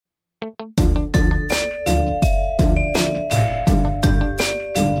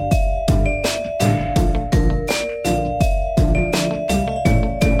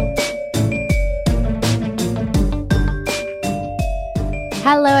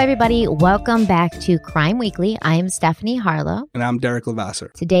everybody. Welcome back to Crime Weekly. I'm Stephanie Harlow. And I'm Derek Levasseur.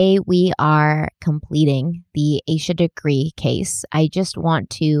 Today, we are completing the Asha Degree case. I just want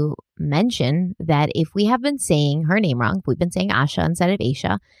to mention that if we have been saying her name wrong, if we've been saying Asha instead of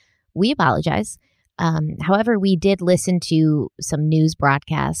Asha, we apologize. However, we did listen to some news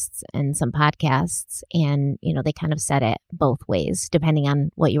broadcasts and some podcasts, and, they kind of said it both ways, depending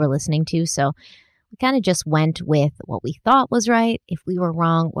on what you were listening to. So we kind of just went with what we thought was right. If we were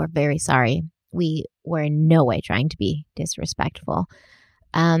wrong, we're very sorry. We were in no way trying to be disrespectful.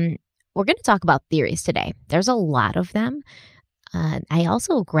 We're going to talk about theories today. There's a lot of them. I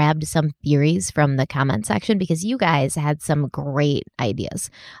also grabbed some theories from the comment section because you guys had some great ideas.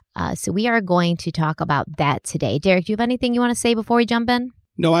 So we are going to talk about that today. Derek, do you have anything you want to say before we jump in?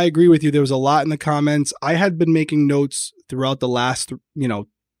 No, I agree with you. There was a lot in the comments. I had been making notes throughout the last,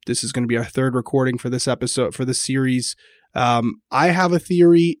 this is going to be our third recording for this episode, for this series. I have a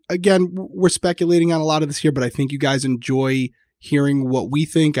theory. Again, we're speculating on a lot of this here, but I think you guys enjoy hearing what we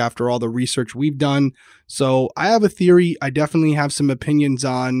think after all the research we've done. So I have a theory. I definitely have some opinions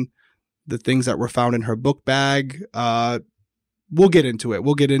on the things that were found in her book bag. We'll get into it.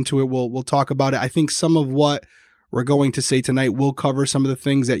 We'll talk about it. I think some of what we're going to say tonight will cover some of the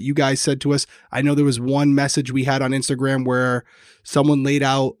things that you guys said to us. I know there was one message we had on Instagram where someone laid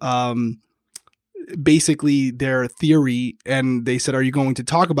out basically their theory, and they said, "Are you going to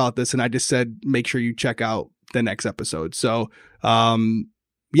talk about this?" And I just said, "Make sure you check out the next episode." So,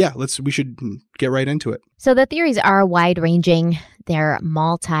 we should get right into it. So the theories are wide-ranging. They're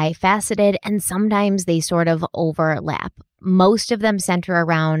multifaceted, and sometimes they sort of overlap. Most of them center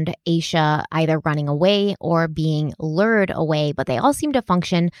around Asha either running away or being lured away, but they all seem to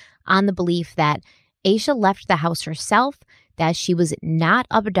function on the belief that Asha left the house herself, that she was not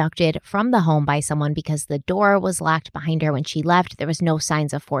abducted from the home by someone because the door was locked behind her when she left. There was no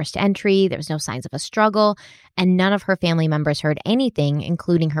signs of forced entry. There was no signs of a struggle. And none of her family members heard anything,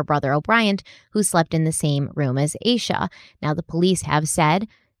 including her brother O'Brien, who slept in the same room as Asha. Now, the police have said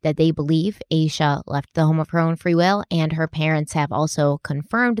that they believe Asha left the home of her own free will, and her parents have also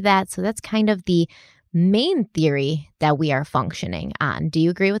confirmed that. So that's kind of the main theory that we are functioning on. Do you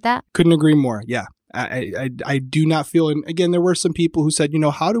agree with that? Couldn't agree more. Yeah. I do not feel, and again, there were some people who said,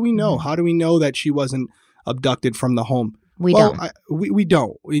 how do we know? How do we know that she wasn't abducted from the home? We don't. We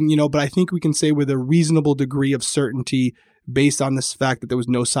don't, but I think we can say with a reasonable degree of certainty based on this fact that there was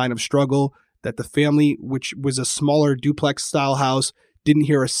no sign of struggle, that the family, which was a smaller duplex style house, didn't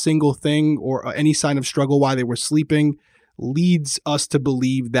hear a single thing or any sign of struggle while they were sleeping, leads us to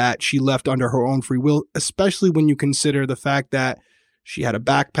believe that she left under her own free will, especially when you consider the fact that she had a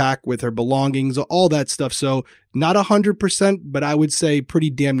backpack with her belongings, all that stuff. So not 100%, but I would say pretty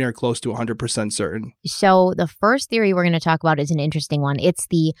damn near close to 100% certain. So the first theory we're going to talk about is an interesting one. It's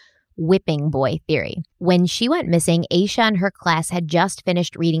the whipping boy theory. When she went missing, Asha and her class had just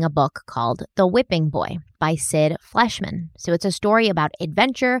finished reading a book called The Whipping Boy by Sid Fleshman. So it's a story about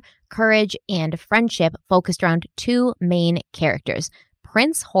adventure, courage, and friendship focused around two main characters,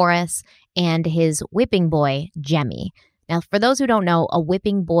 Prince Horace and his whipping boy, Jemmy. Now, for those who don't know, a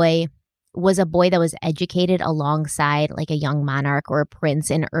whipping boy was a boy that was educated alongside like a young monarch or a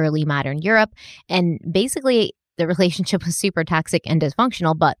prince in early modern Europe. And basically, the relationship was super toxic and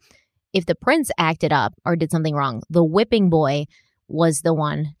dysfunctional. But if the prince acted up or did something wrong, the whipping boy was the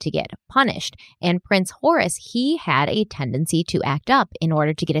one to get punished. And Prince Horace, he had a tendency to act up in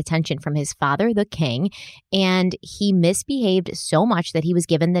order to get attention from his father, the king. And he misbehaved so much that he was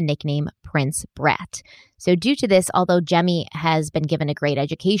given the nickname Prince Brat. So due to this, although Jemmy has been given a great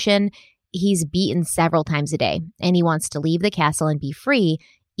education, he's beaten several times a day. And he wants to leave the castle and be free,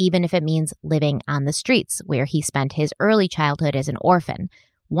 even if it means living on the streets, where he spent his early childhood as an orphan.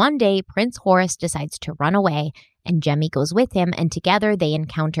 One day, Prince Horace decides to run away, and Jemmy goes with him, and together they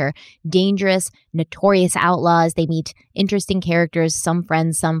encounter dangerous, notorious outlaws. They meet interesting characters, some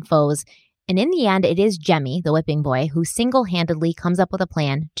friends, some foes. And in the end, it is Jemmy, the whipping boy, who single-handedly comes up with a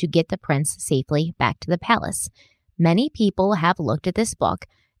plan to get the prince safely back to the palace. Many people have looked at this book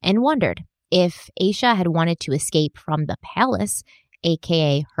and wondered if Asha had wanted to escape from the palace,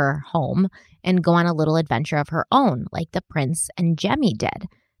 aka her home, and go on a little adventure of her own, like the prince and Jemmy did.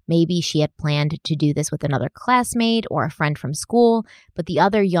 Maybe she had planned to do this with another classmate or a friend from school, but the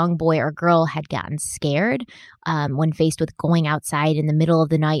other young boy or girl had gotten scared when faced with going outside in the middle of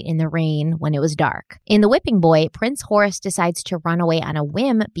the night in the rain when it was dark. In The Whipping Boy, Prince Horace decides to run away on a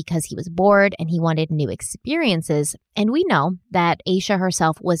whim because he was bored and he wanted new experiences. And we know that Asha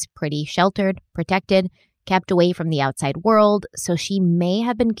herself was pretty sheltered, protected, kept away from the outside world, so she may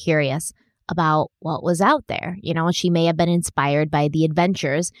have been curious about what was out there. She may have been inspired by the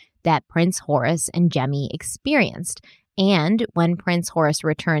adventures that Prince Horace and Jemmy experienced. And when Prince Horace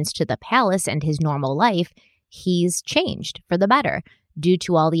returns to the palace and his normal life, he's changed for the better. Due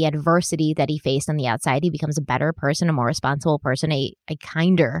to all the adversity that he faced on the outside, he becomes a better person, a more responsible person, a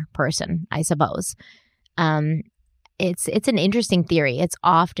kinder person, I suppose. It's an interesting theory. It's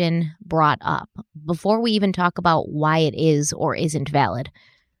often brought up. Before we even talk about why it is or isn't valid,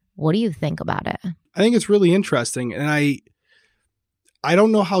 what do you think about it? I think it's really interesting. And I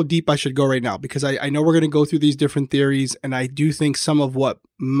don't know how deep I should go right now, because I know we're going to go through these different theories. And I do think some of what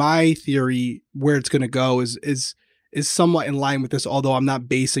my theory, where it's going to go is somewhat in line with this, although I'm not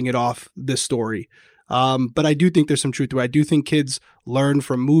basing it off this story. But I do think there's some truth to it. I do think kids learn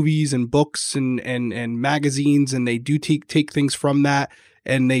from movies and books and magazines, and they do take things from that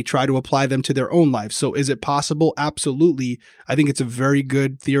and they try to apply them to their own lives. So is it possible? Absolutely. I think it's a very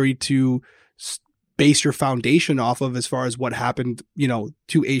good theory to base your foundation off of as far as what happened,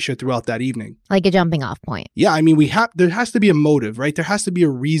 to Asha throughout that evening. Like a jumping off point. Yeah. I mean, there has to be a motive, right? There has to be a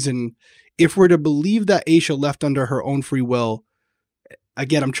reason. If we're to believe that Asha left under her own free will,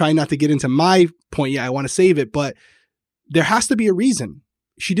 again, I'm trying not to get into my point yet. I want to save it, but there has to be a reason.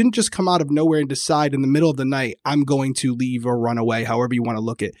 She didn't just come out of nowhere and decide in the middle of the night, I'm going to leave or run away, however you want to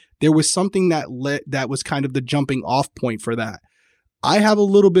look at it. There was something that was kind of the jumping off point for that. I have a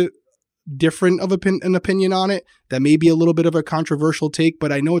little bit different of an opinion on it. That may be a little bit of a controversial take,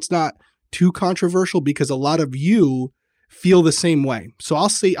 but I know it's not too controversial because a lot of you feel the same way. So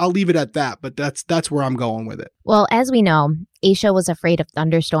I'll leave it at that, but that's where I'm going with it. Well, as we know, Asha was afraid of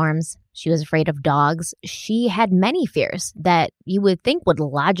thunderstorms. She was afraid of dogs. She had many fears that you would think would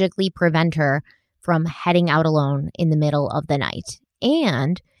logically prevent her from heading out alone in the middle of the night.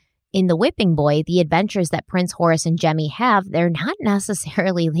 And in The Whipping Boy, the adventures that Prince Horace and Jemmy have, they're not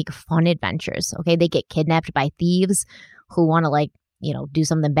necessarily like fun adventures. Okay, they get kidnapped by thieves who want to do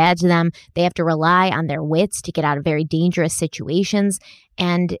something bad to them. They have to rely on their wits to get out of very dangerous situations.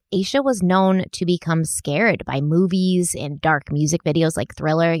 And Asha was known to become scared by movies and dark music videos like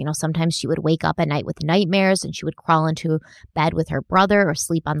Thriller. Sometimes she would wake up at night with nightmares and she would crawl into bed with her brother or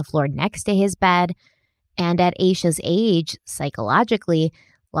sleep on the floor next to his bed. And at Asha's age, psychologically,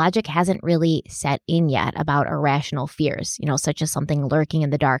 logic hasn't really set in yet about irrational fears, such as something lurking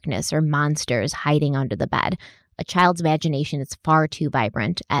in the darkness or monsters hiding under the bed. A child's imagination is far too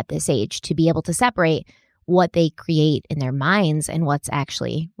vibrant at this age to be able to separate what they create in their minds and what's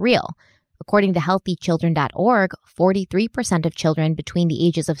actually real. According to healthychildren.org, 43% of children between the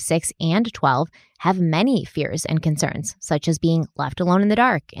ages of 6 and 12 have many fears and concerns, such as being left alone in the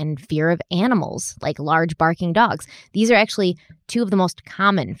dark and fear of animals, like large barking dogs. These are actually two of the most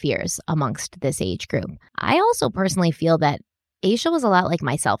common fears amongst this age group. I also personally feel that Asha was a lot like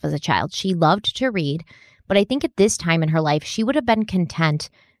myself as a child. She loved to read, but I think at this time in her life, she would have been content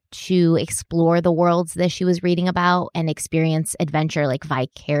to explore the worlds that she was reading about and experience adventure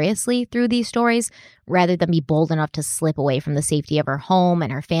vicariously through these stories, rather than be bold enough to slip away from the safety of her home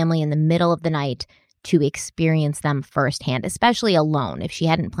and her family in the middle of the night to experience them firsthand, especially alone if she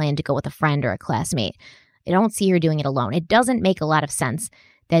hadn't planned to go with a friend or a classmate. I don't see her doing it alone. It doesn't make a lot of sense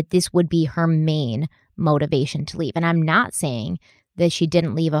that this would be her main motivation to leave. And I'm not saying that she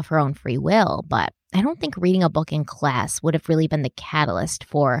didn't leave of her own free will, but I don't think reading a book in class would have really been the catalyst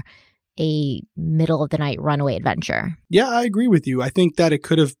for a middle of the night runaway adventure. Yeah, I agree with you. I think that it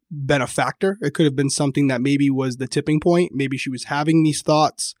could have been a factor. It could have been something that maybe was the tipping point. Maybe she was having these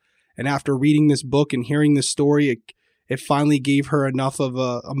thoughts, and after reading this book and hearing this story, it finally gave her enough of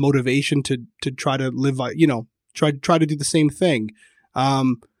a motivation to try to live, try to do the same thing.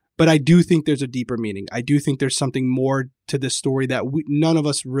 But I do think there's a deeper meaning. I do think there's something more to this story that none of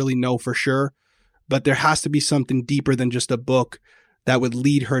us really know for sure. But there has to be something deeper than just a book that would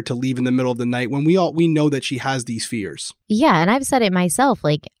lead her to leave in the middle of the night when we know that she has these fears. Yeah, and I've said it myself,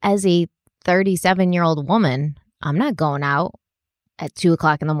 as a 37-year-old woman, I'm not going out at 2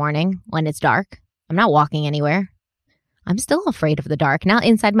 o'clock in the morning when it's dark. I'm not walking anywhere. I'm still afraid of the dark, not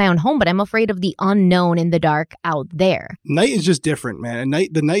inside my own home, but I'm afraid of the unknown in the dark out there. Night is just different, man.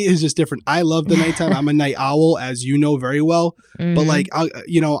 The night is just different. I love the nighttime. I'm a night owl, as you know very well. Mm-hmm. But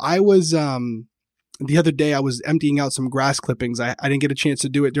I was the other day I was emptying out some grass clippings. I didn't get a chance to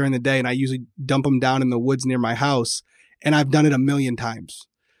do it during the day, and I usually dump them down in the woods near my house. And I've done it a million times.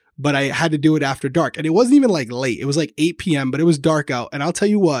 But I had to do it after dark. And it wasn't even late. It was 8 p.m., but it was dark out. And I'll tell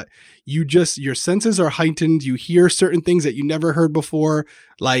you what, your senses are heightened. You hear certain things that you never heard before.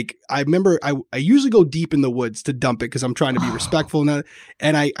 I remember I usually go deep in the woods to dump it because I'm trying to be respectful.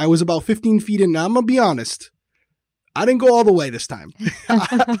 And I was about 15 feet in. Now, I'm going to be honest. I didn't go all the way this time.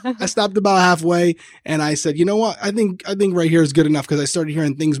 I stopped about halfway and I said, you know what? I think right here is good enough, because I started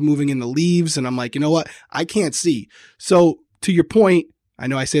hearing things moving in the leaves and I'm like, you know what? I can't see. So to your point, I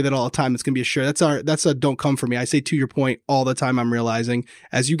know I say that all the time. It's going to be a sure. That's a don't come for me. I say to your point all the time. I'm realizing,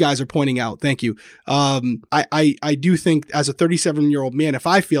 as you guys are pointing out, thank you. I do think as a 37-year-old man, if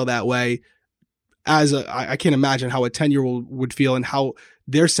I feel that way, I can't imagine how a 10-year-old would feel and how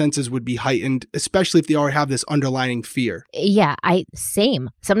their senses would be heightened, especially if they already have this underlying fear. Yeah, same.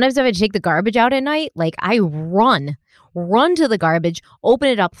 Sometimes if I take the garbage out at night, like I run to the garbage, open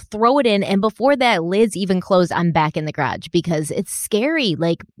it up, throw it in, and before that lid's even closed, I'm back in the garage because it's scary.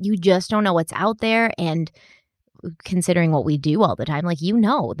 Like you just don't know what's out there, and considering what we do all the time, like you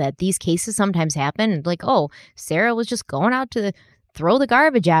know that these cases sometimes happen. Like, oh, Sarah was just going out to throw the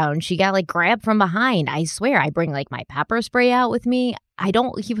garbage out and she got like grabbed from behind. I swear I bring like my pepper spray out with me. I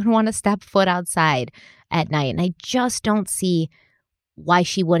don't even want to step foot outside at night. And I just don't see why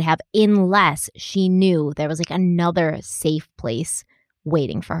she would have, unless she knew there was like another safe place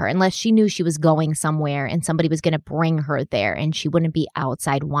waiting for her, unless she knew she was going somewhere and somebody was going to bring her there and she wouldn't be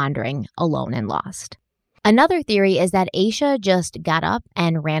outside wandering alone and lost. Another theory is that Asha just got up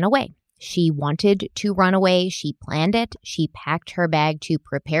and ran away. She wanted to run away. She planned it. She packed her bag to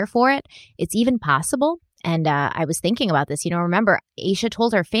prepare for it. It's even possible. And I was thinking about this. Remember, Asha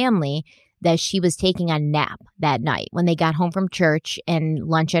told her family that she was taking a nap that night when they got home from church and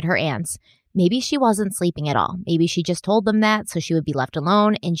lunch at her aunt's. Maybe she wasn't sleeping at all. Maybe she just told them that so she would be left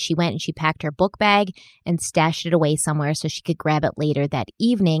alone, and she went and she packed her book bag and stashed it away somewhere so she could grab it later that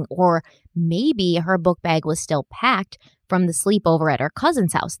evening. Or maybe her book bag was still packed from the sleepover at her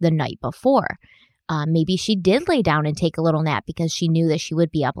cousin's house the night before. Maybe she did lay down and take a little nap because she knew that she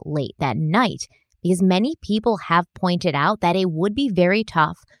would be up late that night. Because many people have pointed out that it would be very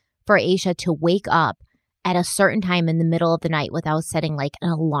tough for Asha to wake up at a certain time in the middle of the night without setting like an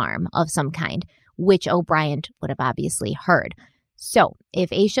alarm of some kind, which O'Brien would have obviously heard. So if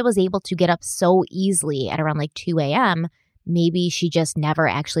Asha was able to get up so easily at around like 2 a.m., maybe she just never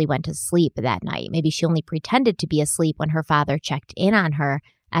actually went to sleep that night. Maybe she only pretended to be asleep when her father checked in on her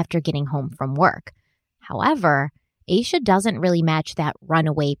after getting home from work. However, Asha doesn't really match that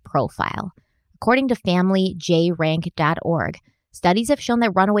runaway profile. According to FamilyJrank.org, studies have shown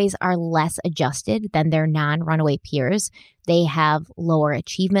that runaways are less adjusted than their non-runaway peers. They have lower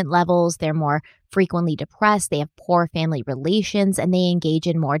achievement levels, they're more frequently depressed, they have poor family relations, and they engage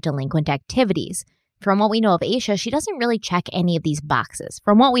in more delinquent activities. From what we know of Asha, she doesn't really check any of these boxes,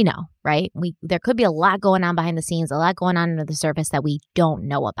 from what we know, right? There could be a lot going on behind the scenes, a lot going on under the surface that we don't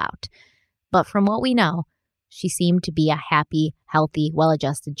know about. But from what we know, she seemed to be a happy, healthy,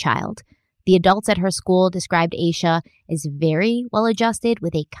 well-adjusted child. The adults at her school described Asha as very well-adjusted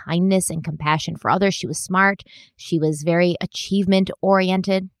with a kindness and compassion for others. She was smart. She was very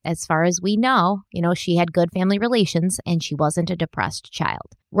achievement-oriented. As far as we know, she had good family relations and she wasn't a depressed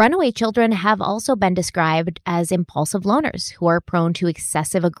child. Runaway children have also been described as impulsive loners who are prone to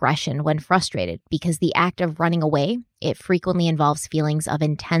excessive aggression when frustrated because the act of running away, it frequently involves feelings of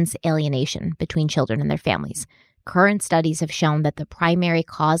intense alienation between children and their families. Current studies have shown that the primary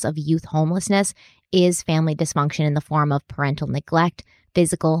cause of youth homelessness is family dysfunction in the form of parental neglect,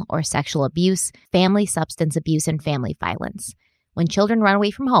 physical or sexual abuse, family substance abuse, and family violence. When children run away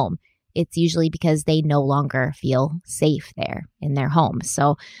from home, it's usually because they no longer feel safe there in their home.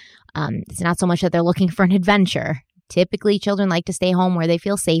 So it's not so much that they're looking for an adventure. Typically, children like to stay home where they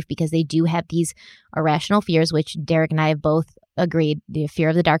feel safe because they do have these irrational fears, which Derek and I have both agreed. The fear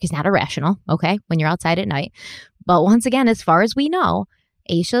of the dark is not irrational, okay, when you're outside at night. But once again, as far as we know,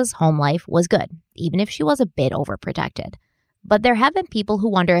 Asha's home life was good, even if she was a bit overprotected. But there have been people who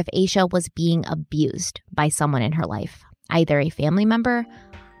wonder if Asha was being abused by someone in her life, either a family member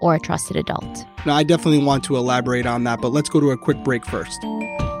or a trusted adult. Now, I definitely want to elaborate on that, but let's go to a quick break first.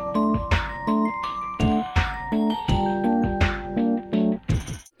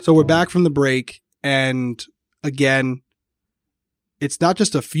 So we're back from the break, and again, it's not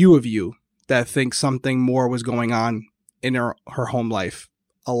just a few of you that think something more was going on in her home life.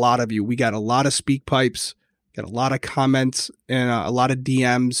 A lot of you. We got a lot of speak pipes, got a lot of comments, and a lot of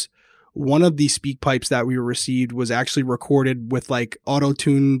DMs. One of these speak pipes that we received was actually recorded with like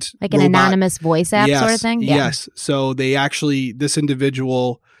auto-tuned like an anonymous voice app sort of thing? Yeah. Yes. So this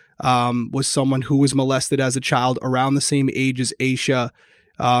individual was someone who was molested as a child around the same age as Asha.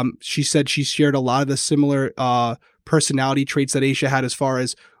 She said she shared a lot of the similar personality traits that Asha had as far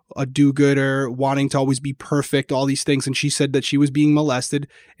as a do-gooder, wanting to always be perfect, all these things. And she said that she was being molested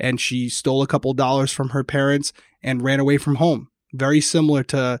and she stole a couple dollars from her parents and ran away from home. Very similar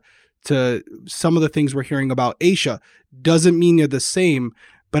to to some of the things we're hearing about Asha. Doesn't mean they're the same,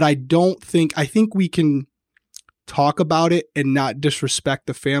 but I think we can talk about it and not disrespect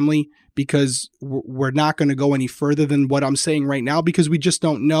the family, because we're not going to go any further than what I'm saying right now, because we just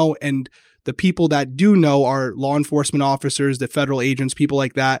don't know. And the people that do know are law enforcement officers, the federal agents, people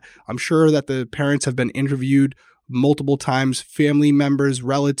like that. I'm sure that the parents have been interviewed multiple times, family members,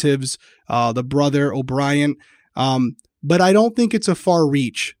 relatives, the brother O'Brien. But I don't think it's a far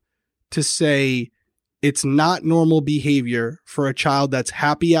reach to say it's not normal behavior for a child that's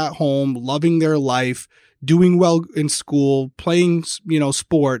happy at home, loving their life, doing well in school, playing,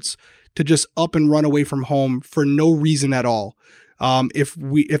 sports, to just up and run away from home for no reason at all.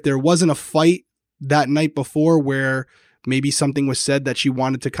 If there wasn't a fight that night before where maybe something was said that she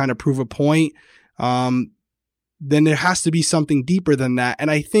wanted to kind of prove a point, then there has to be something deeper than that. And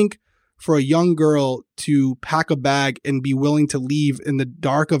I think for a young girl to pack a bag and be willing to leave in the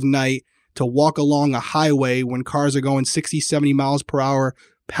dark of night to walk along a highway when cars are going 60, 70 miles per hour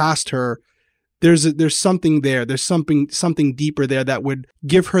past her, there's something there. There's something deeper there that would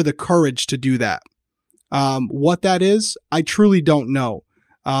give her the courage to do that. What that is, I truly don't know.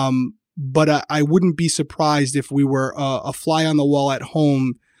 But I wouldn't be surprised if we were a fly on the wall at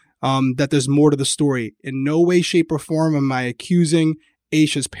home, that there's more to the story. In no way, shape, or form am I accusing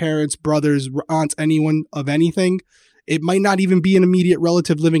Asha's parents, brothers, aunts, anyone of anything. It might not even be an immediate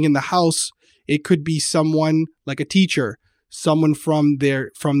relative living in the house. It could be someone like a teacher, someone from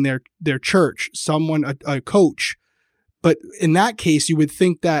their church, someone, a coach. But in that case, you would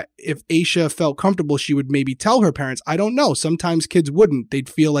think that if Asha felt comfortable, she would maybe tell her parents. I don't know. Sometimes kids wouldn't. They'd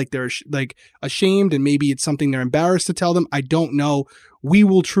feel like they're like ashamed, and maybe it's something they're embarrassed to tell them. I don't know. We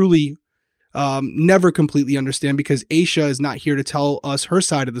will truly never completely understand, because Asha is not here to tell us her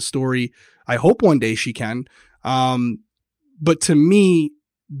side of the story. I hope one day she can. But to me,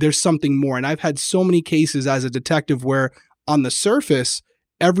 there's something more. And I've had so many cases as a detective where on the surface,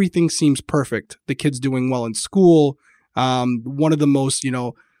 everything seems perfect. The kid's doing well in school. One of the most,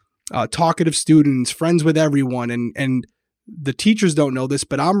 talkative students, friends with everyone. And the teachers don't know this,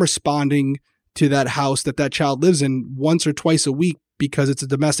 but I'm responding to that house that child lives in once or twice a week, because it's a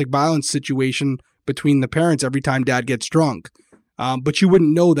domestic violence situation between the parents every time dad gets drunk. But you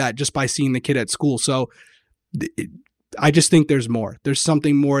wouldn't know that just by seeing the kid at school. So I just think there's more. There's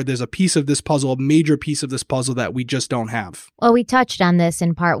something more. There's a piece of this puzzle, a major piece of this puzzle that we just don't have. Well, we touched on this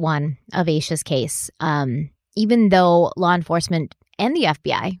in part 1 of Asha's case. Even though law enforcement and the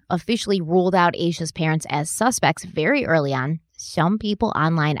FBI officially ruled out Asha's parents as suspects very early on, some people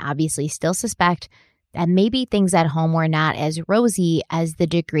online obviously still suspect that maybe things at home were not as rosy as the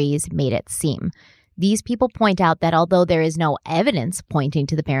degrees made it seem. These people point out that although there is no evidence pointing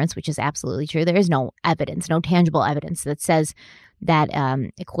to the parents, which is absolutely true, there is no evidence, no tangible evidence that says that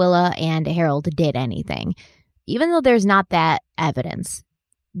Aquila and Harold did anything. Even though there's not that evidence,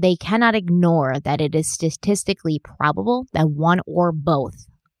 they cannot ignore that it is statistically probable that one or both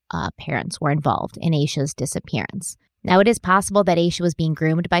parents were involved in Asha's disappearance. Now, it is possible that Asha was being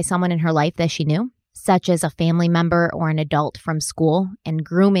groomed by someone in her life that she knew, such as a family member or an adult from school. And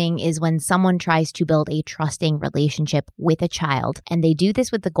grooming is when someone tries to build a trusting relationship with a child, and they do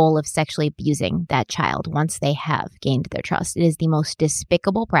this with the goal of sexually abusing that child once they have gained their trust. It is the most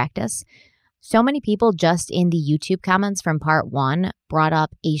despicable practice. So many people just in the YouTube comments from part 1 brought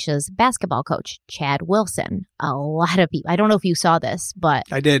up Asha's basketball coach, Chad Wilson. A lot of people, I don't know if you saw this, but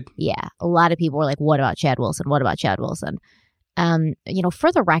I did. Yeah, a lot of people were like, what about Chad Wilson? What about Chad Wilson?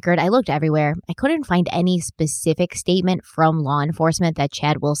 For the record, I looked everywhere. I couldn't find any specific statement from law enforcement that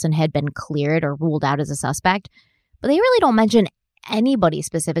Chad Wilson had been cleared or ruled out as a suspect, but they really don't mention anybody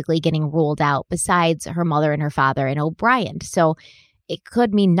specifically getting ruled out besides her mother and her father and O'Brien. So it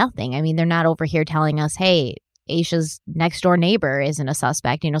could mean nothing. I mean, they're not over here telling us, hey, Asha's next door neighbor isn't a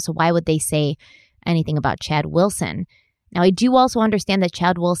suspect, so why would they say anything about Chad Wilson? Now, I do also understand that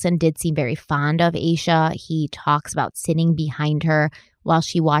Chad Wilson did seem very fond of Asha. He talks about sitting behind her while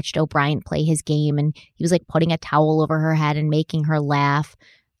she watched O'Brien play his game, and he was like putting a towel over her head and making her laugh.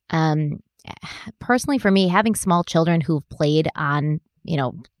 Personally, for me, having small children who've played on,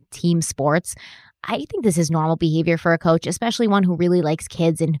 team sports, I think this is normal behavior for a coach, especially one who really likes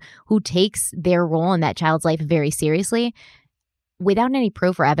kids and who takes their role in that child's life very seriously. Without any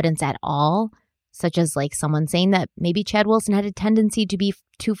proof or evidence at all, such as like someone saying that maybe Chad Wilson had a tendency to be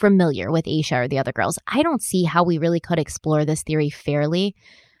too familiar with Asha or the other girls, I don't see how we really could explore this theory fairly.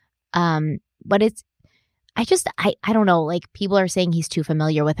 But I don't know, like people are saying he's too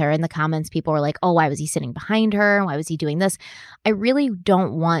familiar with her. In the comments, people were like, oh, why was he sitting behind her? Why was he doing this? I really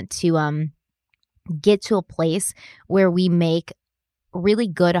don't want to get to a place where we make really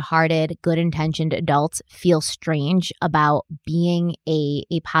good-hearted, good-intentioned adults feel strange about being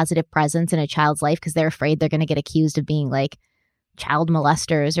a positive presence in a child's life because they're afraid they're going to get accused of being like child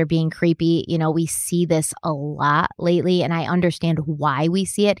molesters or being creepy. We see this a lot lately, and I understand why we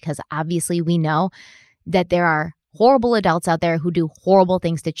see it because obviously we know that there are horrible adults out there who do horrible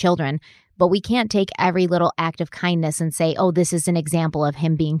things to children, but we can't take every little act of kindness and say, oh, this is an example of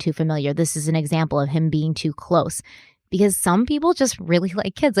him being too familiar. This is an example of him being too close. Because some people just really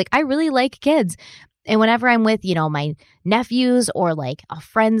like kids. Like, I really like kids. And whenever I'm with, my nephews or like a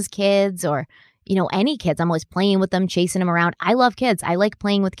friend's kids or, any kids, I'm always playing with them, chasing them around. I love kids. I like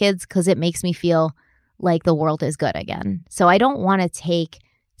playing with kids because it makes me feel like the world is good again. So I don't want to take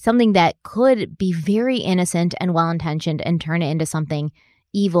something that could be very innocent and well-intentioned and turn it into something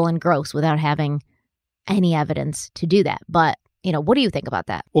evil and gross without having any evidence to do that. But, what do you think about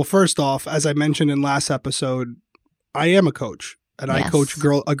that? Well, first off, as I mentioned in last episode, I am a coach, and I coach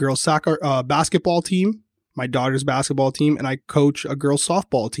a girls soccer basketball team, my daughter's basketball team, and I coach a girls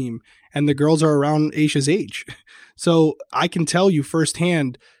softball team, and the girls are around Asha's age. So I can tell you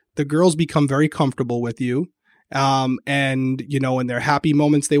firsthand, the girls become very comfortable with you. And, in their happy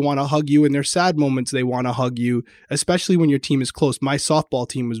moments, they want to hug you. In their sad moments, they want to hug you, especially when your team is close. My softball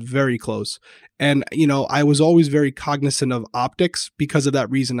team was very close. And, I was always very cognizant of optics because of that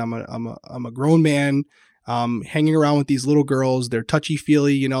reason. I'm a grown man. Hanging around with these little girls, they're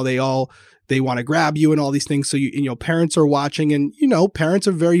touchy-feely, they want to grab you and all these things. So, parents are watching and, parents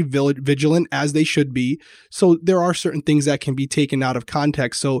are very vigilant as they should be. So there are certain things that can be taken out of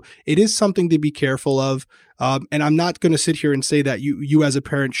context. So it is something to be careful of. And I'm not going to sit here and say that you as a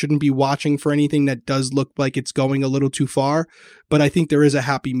parent shouldn't be watching for anything that does look like it's going a little too far. But I think there is a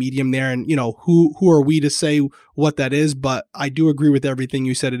happy medium there. And, who are we to say what that is? But I do agree with everything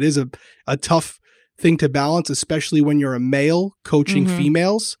you said. It is a tough thing to balance, especially when you're a male coaching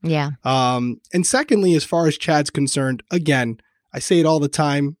females. Yeah. And secondly, as far as Chad's concerned, again, I say it all the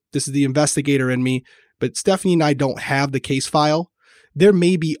time. This is the investigator in me, but Stephanie and I don't have the case file. There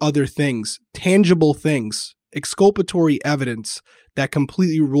may be other things, tangible things, exculpatory evidence that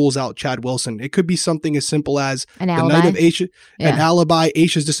completely rules out Chad Wilson. It could be something as simple as an the alibi. night of an alibi,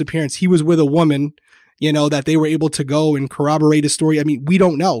 Asha's disappearance. He was with a woman, that they were able to go and corroborate his story. I mean, we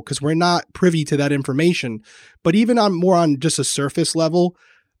don't know because we're not privy to that information. But even on just a surface level,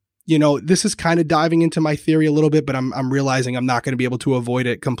 this is kind of diving into my theory a little bit, but I'm realizing I'm not going to be able to avoid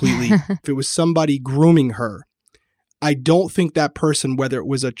it completely. If it was somebody grooming her, I don't think that person, whether it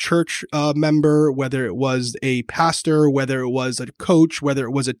was a church member, whether it was a pastor, whether it was a coach, whether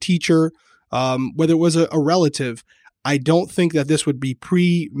it was a teacher, whether it was a relative, I don't think that this would be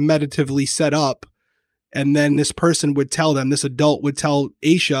premeditatively set up. And then this person would tell them, this adult would tell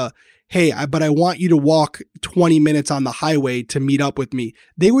Asha, hey, but I want you to walk 20 minutes on the highway to meet up with me.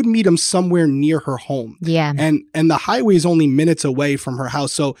 They would meet him somewhere near her home. Yeah. And the highway is only minutes away from her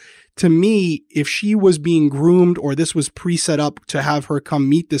house. So to me, if she was being groomed or this was pre-set up to have her come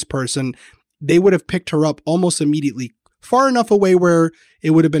meet this person, they would have picked her up almost immediately, far enough away where it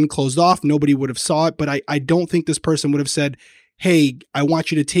would have been closed off. Nobody would have saw it. But I don't think this person would have said, hey, I want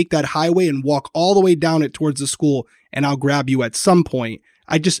you to take that highway and walk all the way down it towards the school and I'll grab you at some point.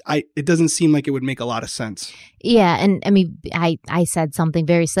 It doesn't seem like it would make a lot of sense. Yeah. And I mean, I said something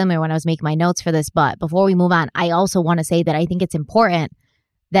very similar when I was making my notes for this, but before we move on, I also want to say that I think it's important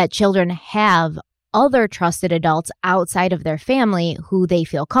that children have other trusted adults outside of their family who they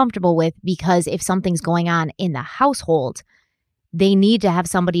feel comfortable with, because if something's going on in the household, they need to have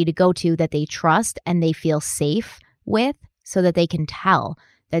somebody to go to that they trust and they feel safe with, so that they can tell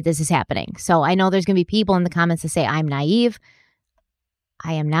that this is happening. So I know there's going to be people in the comments that say I'm naive.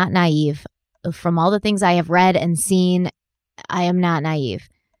 I am not naive. From all the things I have read and seen, I am not naive.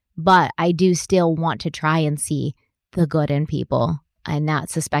 But I do still want to try and see the good in people and not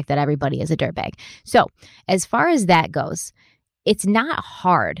suspect that everybody is a dirtbag. So as far as that goes, it's not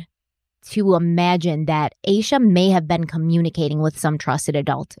hard to imagine that Asha may have been communicating with some trusted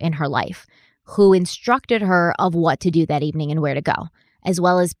adult in her life who instructed her of what to do that evening and where to go, as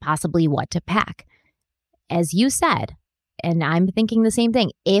well as possibly what to pack. As you said, and I'm thinking the same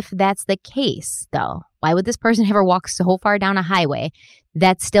thing, if that's the case, though, why would this person ever walk so far down a highway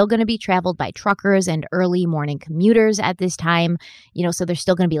that's still going to be traveled by truckers and early morning commuters at this time? So there's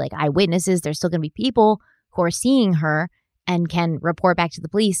still going to be like eyewitnesses. There's still going to be people who are seeing her and can report back to the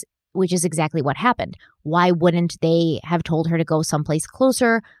police, which is exactly what happened. Why wouldn't they have told her to go someplace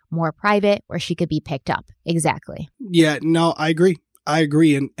closer, more private, where she could be picked up? Exactly. Yeah, no, I agree.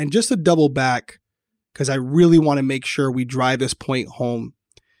 And just to double back, because I really want to make sure we drive this point home.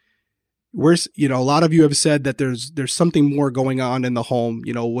 a lot of you have said that there's something more going on in the home.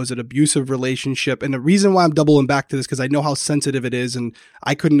 Was it abusive relationship? And the reason why I'm doubling back to this, because I know how sensitive it is, and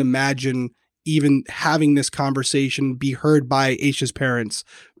I couldn't imagine even having this conversation be heard by Asha's parents.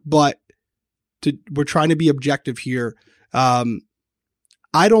 But we're trying to be objective here.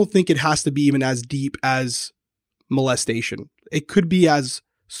 I don't think it has to be even as deep as molestation. It could be as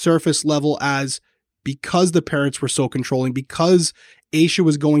surface level as, because the parents were so controlling, because Asha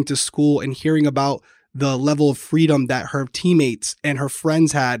was going to school and hearing about the level of freedom that her teammates and her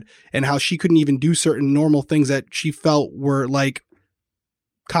friends had, and how she couldn't even do certain normal things that she felt were like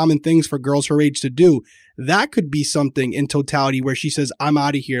common things for girls her age to do. That could be something in totality where she says, I'm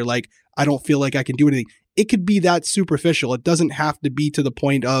out of here. Like, I don't feel like I can do anything. It could be that superficial. It doesn't have to be to the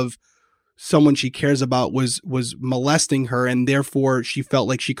point of someone she cares about was molesting her, and therefore she felt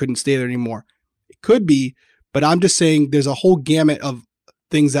like she couldn't stay there anymore. It could be, but I'm just saying there's a whole gamut of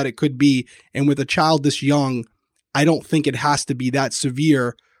things that it could be. And with a child this young, I don't think it has to be that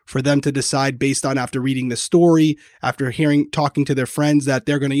severe for them to decide, based on after reading the story, after talking to their friends, that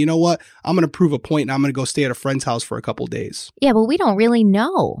they're going to, you know what, I'm going to prove a point and I'm going to go stay at a friend's house for a couple of days. Yeah, but we don't really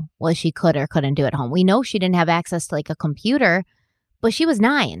know what she could or couldn't do at home. We know she didn't have access to like a computer, but she was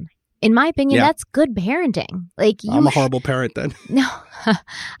 9. In my opinion, that's good parenting. Like, I'm a horrible parent then. No,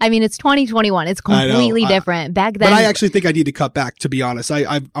 I mean, it's 2021. It's completely different. Back then, but I actually think I need to cut back. To be honest,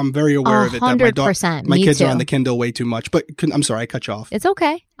 I'm very aware of it. 100%. My kids are on the Kindle way too much. But I'm sorry, I cut you off. It's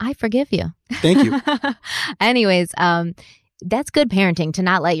okay. I forgive you. Thank you. Anyways, that's good parenting to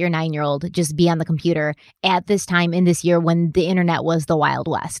not let your 9-year-old just be on the computer at this time in this year when the internet was the Wild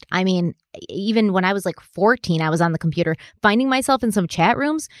West. I mean, even when I was like 14, I was on the computer, finding myself in some chat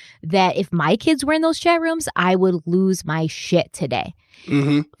rooms that if my kids were in those chat rooms, I would lose my shit today.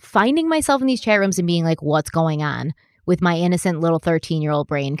 Mm-hmm. Finding myself in these chat rooms and being like, what's going on with my innocent little 13-year-old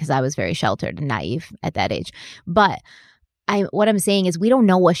brain, because I was very sheltered and naive at that age. But what I'm saying is we don't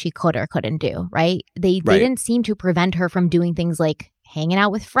know what she could or couldn't do, right? They didn't seem to prevent her from doing things like hanging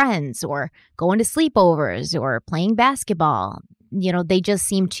out with friends or going to sleepovers or playing basketball. They just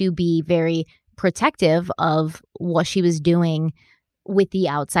seem to be very protective of what she was doing with the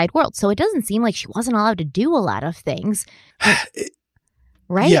outside world. So it doesn't seem like she wasn't allowed to do a lot of things,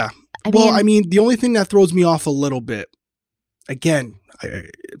 right? Yeah. I mean, the only thing that throws me off a little bit, again,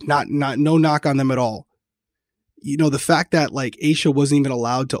 no knock on them at all. The fact that like Asha wasn't even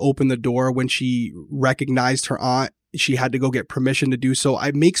allowed to open the door when she recognized her aunt, she had to go get permission to do so.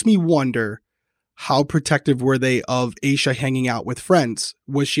 It makes me wonder, how protective were they of Asha hanging out with friends?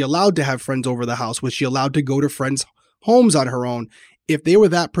 Was she allowed to have friends over the house? Was she allowed to go to friends' homes on her own? If they were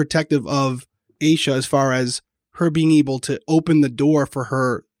that protective of Asha as far as her being able to open the door for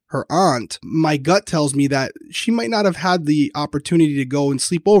her aunt, my gut tells me that she might not have had the opportunity to go and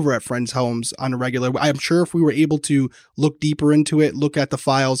sleep over at friends' homes on a regular. I'm sure if we were able to look deeper into it, look at the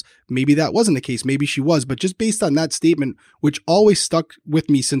files, maybe that wasn't the case. Maybe she was. But just based on that statement, which always stuck with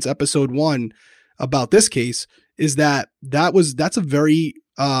me since episode 1 about this case, is that's a very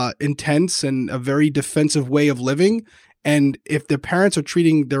intense and a very defensive way of living. And if the parents are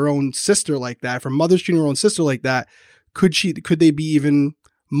treating their own sister like that, if her mother's treating her own sister like that, could they be even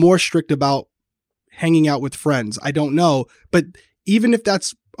more strict about hanging out with friends? I don't know. But even if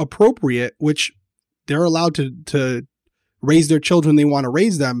that's appropriate, which they're allowed to raise their children, they want to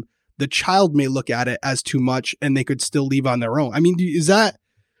raise them, the child may look at it as too much and they could still leave on their own. I mean,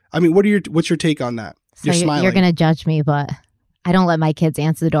 what's your take on that? So you're smiling. You're going to judge me, but I don't let my kids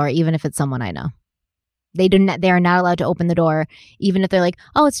answer the door, even if it's someone I know. They are not allowed to open the door, even if they're like,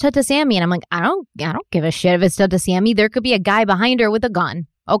 oh, it's Tutta Sammy. And I'm like, I don't give a shit if it's Tutta Sammy. There could be a guy behind her with a gun.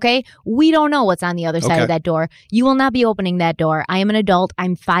 Okay, we don't know what's on the other side of that door. You will not be opening that door. I am an adult.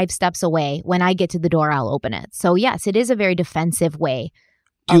 I'm 5 steps away. When I get to the door, I'll open it. So yes, it is a very defensive way.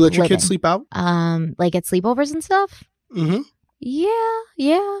 Do you let your kids sleep out? Like at sleepovers and stuff? Mm-hmm.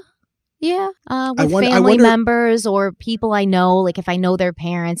 Yeah. With family members or people I know, like if I know their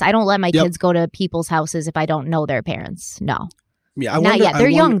parents. I don't let my kids go to people's houses if I don't know their parents. No. Yeah, not yet. They're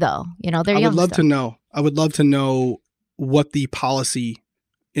young though. They're young. I would love to know what the policy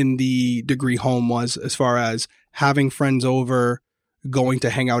in the degree home was as far as having friends over, going to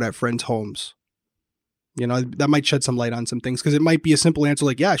hang out at friends' homes. That might shed some light on some things, because it might be a simple answer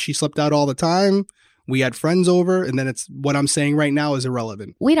like, yeah, she slept out all the time. We had friends over, and then it's what I'm saying right now is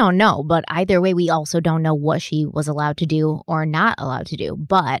irrelevant. We don't know, but either way, we also don't know what she was allowed to do or not allowed to do.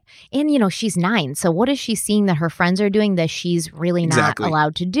 And she's 9, so what is she seeing that her friends are doing that she's really not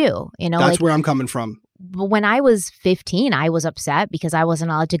allowed to do? That's where I'm coming from. when I was 15, I was upset because I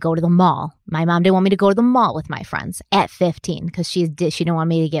wasn't allowed to go to the mall. My mom didn't want me to go to the mall with my friends at 15 because she didn't want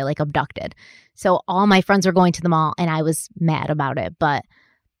me to get like abducted. So all my friends were going to the mall and I was mad about it. But,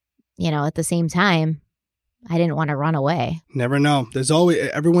 at the same time, I didn't want to run away. Never know. There's always,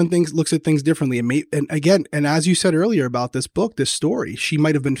 everyone looks at things differently. And as you said earlier about this book, this story, she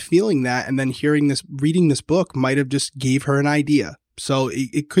might have been feeling that, and then reading this book might have just gave her an idea. So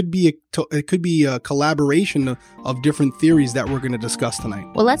it could be a collaboration of different theories that we're going to discuss tonight.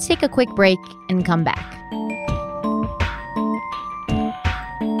 Well, let's take a quick break and come back.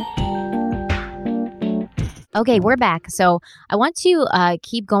 Okay, we're back. So I want to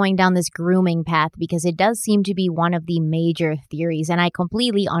keep going down this grooming path because it does seem to be one of the major theories, and I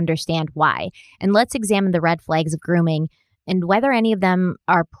completely understand why. And let's examine the red flags of grooming and whether any of them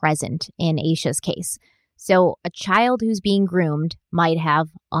are present in Asha's case. So a child who's being groomed might have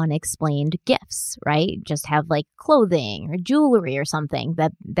unexplained gifts, right? Just have like clothing or jewelry or something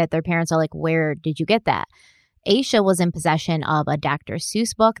that their parents are like, where did you get that? Asha was in possession of a Dr.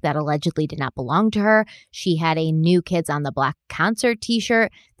 Seuss book that allegedly did not belong to her. She had a New Kids on the Block concert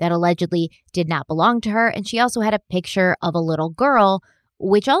t-shirt that allegedly did not belong to her. And she also had a picture of a little girl,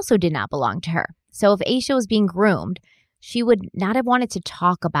 which also did not belong to her. So if Asha was being groomed, she would not have wanted to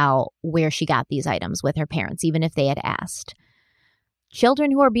talk about where she got these items with her parents, even if they had asked.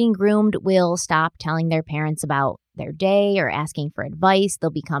 Children who are being groomed will stop telling their parents about their day or asking for advice.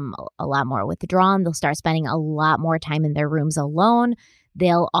 They'll become a lot more withdrawn. They'll start spending a lot more time in their rooms alone.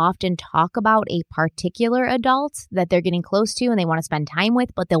 They'll often talk about a particular adult that they're getting close to and they want to spend time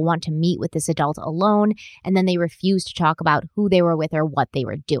with, but they'll want to meet with this adult alone. And then they refuse to talk about who they were with or what they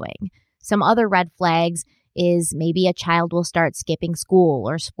were doing. Some other red flags is maybe a child will start skipping school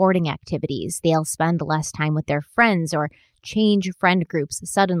or sporting activities. They'll spend less time with their friends or change friend groups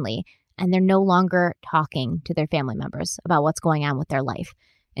suddenly, and they're no longer talking to their family members about what's going on with their life.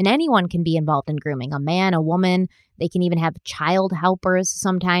 And anyone can be involved in grooming, a man, a woman. They can even have child helpers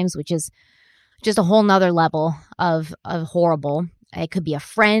sometimes, which is just a whole nother level of horrible. It could be a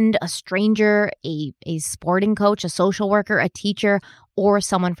friend, a stranger, a sporting coach, a social worker, a teacher, or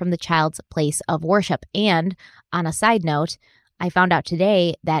someone from the child's place of worship. And on a side note, I found out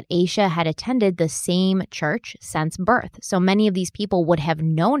today that Asha had attended the same church since birth. So many of these people would have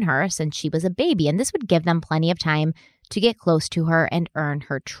known her since she was a baby, and this would give them plenty of time to get close to her and earn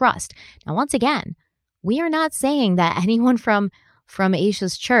her trust. Now, once again, we are not saying that anyone from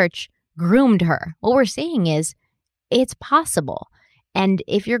Asha's church groomed her. What we're saying is it's possible. And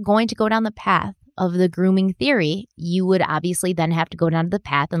if you're going to go down the path of the grooming theory, you would obviously then have to go down the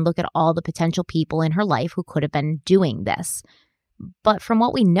path and look at all the potential people in her life who could have been doing this. But from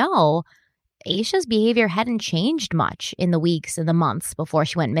what we know, Asha's behavior hadn't changed much in the weeks and the months before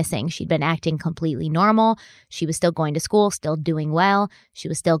she went missing. She'd been acting completely normal. She was still going to school, still doing well. She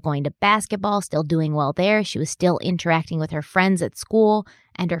was still going to basketball, still doing well there. She was still interacting with her friends at school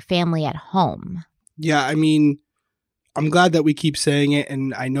and her family at home. Yeah, I mean, I'm glad that we keep saying it,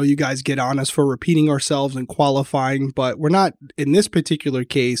 and I know you guys get on us for repeating ourselves and qualifying, but we're not, in this particular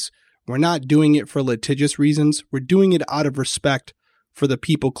case, we're not doing it for litigious reasons. We're doing it out of respect for the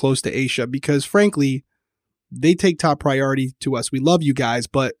people close to Asha because, frankly, they take top priority to us. We love you guys,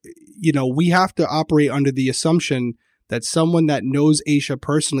 but, we have to operate under the assumption that someone that knows Asha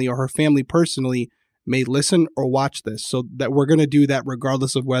personally or her family personally may listen or watch this, so that we're going to do that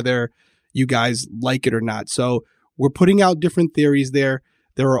regardless of whether you guys like it or not. So we're putting out different theories there.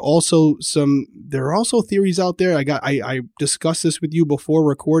 There are also theories out there. I discussed this with you before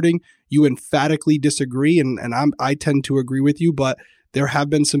recording. You emphatically disagree, and I tend to agree with you, but there have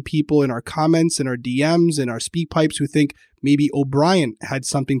been some people in our comments and our DMs and our speak pipes who think maybe O'Brien had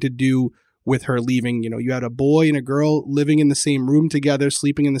something to do with her leaving. You had a boy and a girl living in the same room together,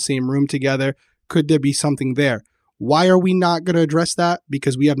 sleeping in the same room together. Could there be something there? Why are we not going to address that?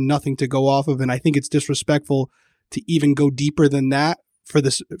 Because we have nothing to go off of, and I think it's disrespectful to even go deeper than that for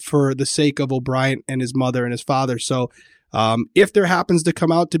the sake of O'Brien and his mother and his father. So if there happens to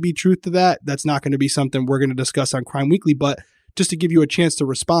come out to be truth to that, that's not going to be something we're going to discuss on Crime Weekly. But just to give you a chance to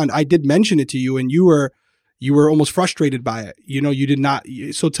respond, I did mention it to you, and you were almost frustrated by it. You did not.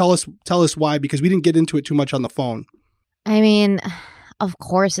 So tell us why, because we didn't get into it too much on the phone. I mean, of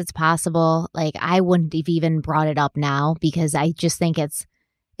course it's possible. Like, I wouldn't have even brought it up now because I just think it's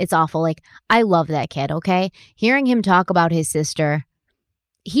awful. Like, I love that kid, okay? Hearing him talk about his sister,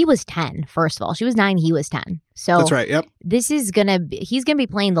 he was 10, first of all. She was 9, he was 10. So that's right, yep. He's going to be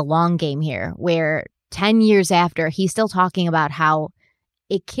playing the long game here, where 10 years after, he's still talking about how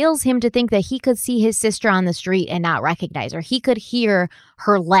it kills him to think that he could see his sister on the street and not recognize her. He could hear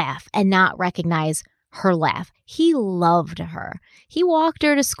her laugh and not recognize her laugh. He loved her. He walked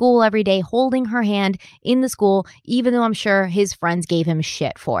her to school every day, holding her hand in the school, even though I'm sure his friends gave him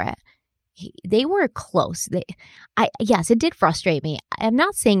shit for it. They were close. Yes, it did frustrate me. I'm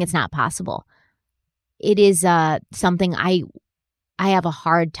not saying it's not possible. It is something I have a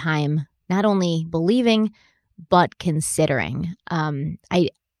hard time not only believing, but considering.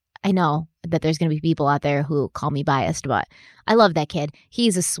 I know that there's going to be people out there who call me biased, but I love that kid.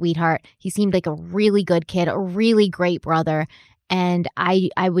 He's a sweetheart. He seemed like a really good kid, a really great brother. And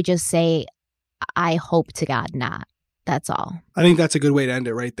I would just say, I hope to God not. That's all. I think that's a good way to end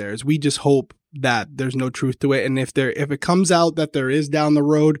it right there, is we just hope that there's no truth to it. And if it comes out that there is down the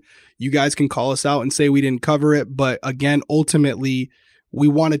road, you guys can call us out and say we didn't cover it. But again, ultimately, we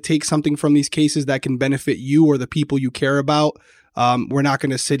want to take something from these cases that can benefit you or the people you care about. We're not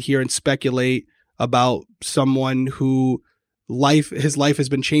going to sit here and speculate about someone who his life has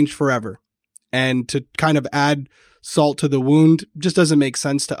been changed forever. And to kind of add salt to the wound just doesn't make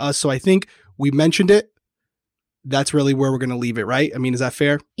sense to us. So I think we mentioned it. That's really where we're going to leave it, right? I mean, is that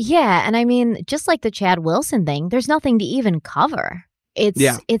fair? Yeah. And I mean, just like the Chad Wilson thing, there's nothing to even cover.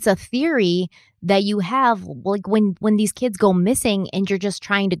 It's a theory that you have, like when these kids go missing and you're just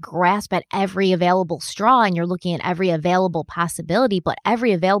trying to grasp at every available straw and you're looking at every available possibility, but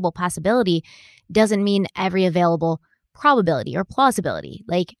every available possibility doesn't mean every available probability or plausibility.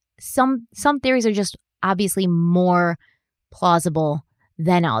 Like some theories are just obviously more plausible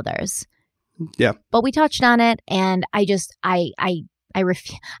than others. Yeah. But we touched on it, and I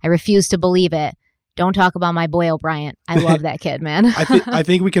refuse to believe it. Don't talk about my boy O'Brien. I love that kid, man. I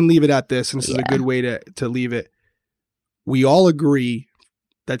think we can leave it at this, and this is a good way to leave it. We all agree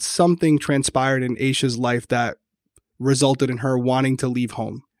that something transpired in Asha's life that resulted in her wanting to leave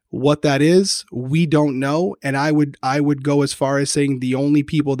home. What that is, we don't know, and I would go as far as saying the only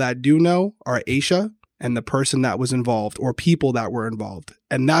people that do know are Asha and the person that was involved, or people that were involved.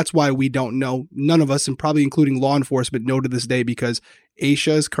 And that's why we don't know. None of us, and probably including law enforcement, know to this day, because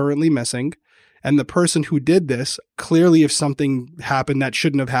Asha is currently missing. And the person who did this, clearly if something happened that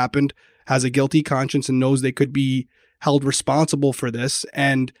shouldn't have happened, has a guilty conscience and knows they could be held responsible for this.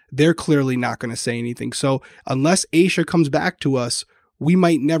 And they're clearly not going to say anything. So unless Asha comes back to us, we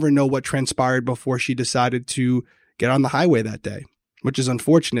might never know what transpired before she decided to get on the highway that day, which is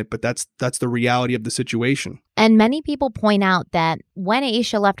unfortunate, but that's the reality of the situation. And many people point out that when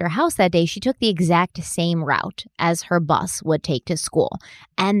Asha left her house that day, she took the exact same route as her bus would take to school.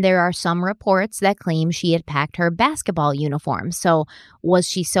 And there are some reports that claim she had packed her basketball uniform. So was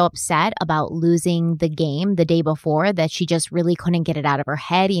she so upset about losing the game the day before that she just really couldn't get it out of her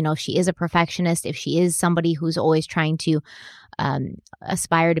head? You know, if she is a perfectionist, if she is somebody who's always trying to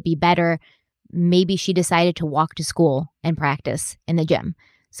aspire to be better, maybe she decided to walk to school and practice in the gym.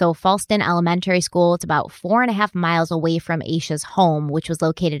 So Falston Elementary School, it's about 4.5 miles away from Asha's home, which was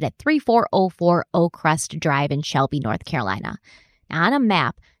located at 3404 Oakcrest Drive in Shelby, North Carolina. Now, on a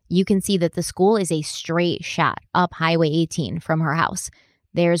map, you can see that the school is a straight shot up Highway 18 from her house.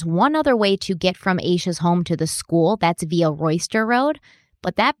 There's one other way to get from Asha's home to the school. That's via Royster Road.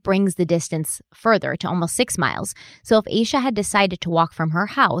 But that brings the distance further to almost 6 miles. So if Asha had decided to walk from her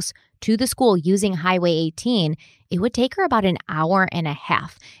house to the school using Highway 18, it would take her about an hour and a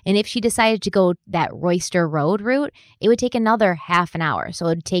half. And if she decided to go that Royster Road route, it would take another half an hour. So it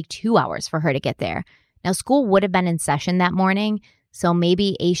would take 2 hours for her to get there. Now, school would have been in session that morning, so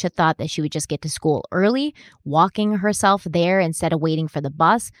maybe Asha thought that she would just get to school early, walking herself there instead of waiting for the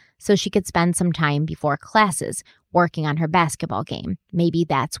bus, so she could spend some time before classes working on her basketball game. Maybe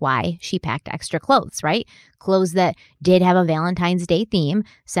that's why she packed extra clothes, right? Clothes that did have a Valentine's Day theme,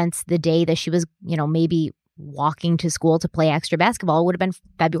 since the day that she was, maybe walking to school to play extra basketball would have been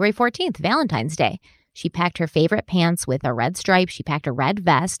February 14th, Valentine's Day. She packed her favorite pants with a red stripe. She packed a red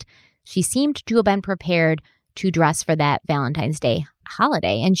vest. She seemed to have been prepared to dress for that Valentine's Day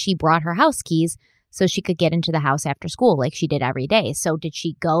holiday, and she brought her house keys so she could get into the house after school like she did every day. So did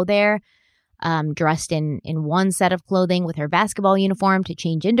she go there dressed in one set of clothing with her basketball uniform to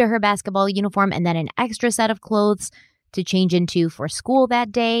change into her basketball uniform, and then an extra set of clothes to change into for school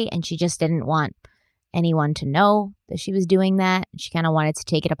that day, and she just didn't want anyone to know that she was doing that? She kind of wanted to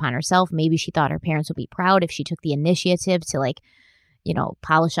take it upon herself. Maybe she thought her parents would be proud if she took the initiative to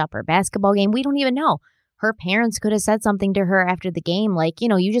polish up her basketball game. We don't even know. Her parents could have said something to her after the game like,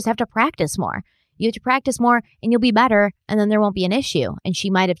 you just have to practice more. You have to practice more and you'll be better, and then there won't be an issue. And she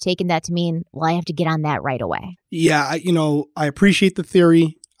might have taken that to mean, well, I have to get on that right away. Yeah, I appreciate the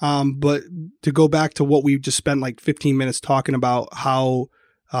theory, but to go back to what we just spent like 15 minutes talking about, how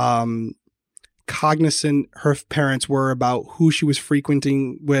cognizant her parents were about who she was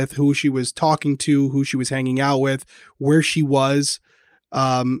frequenting with, who she was talking to, who she was hanging out with, where she was.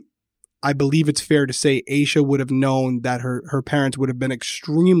 I believe it's fair to say Asha would have known that her parents would have been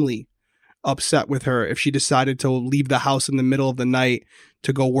extremely upset with her if she decided to leave the house in the middle of the night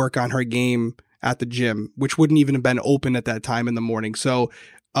to go work on her game at the gym, which wouldn't even have been open at that time in the morning. So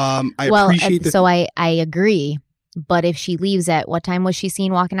appreciate So I agree. But if she leaves at what time was she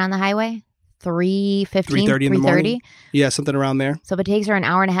seen walking on the highway? 3:15, 3:30 in the morning. Yeah, something around there. So if it takes her an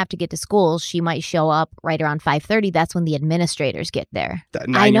hour and a half to get to school, she might show up right around 5:30. That's when the administrators get there. That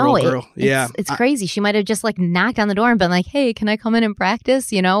 9-year-old girl. It's crazy. She might have just like knocked on the door and been like, "Hey, can I come in and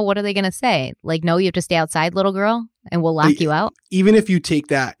practice?" You know, what are they going to say? Like, no, you have to stay outside, little girl, and we'll lock you out. Even if you take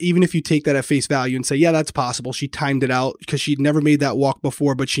that at face value and say, yeah, that's possible. She timed it out because she'd never made that walk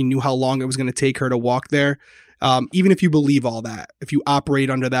before, but she knew how long it was going to take her to walk there. Even if you believe all that, if you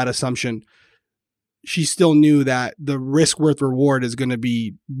operate under that assumption, she still knew that the risk worth reward is going to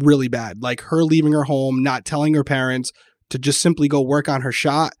be really bad. Like her leaving her home, not telling her parents to just simply go work on her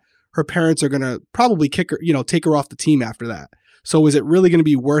shot. Her parents are going to probably kick her, take her off the team after that. So is it really going to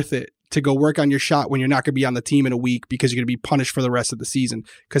be worth it to go work on your shot when you're not going to be on the team in a week because you're going to be punished for the rest of the season?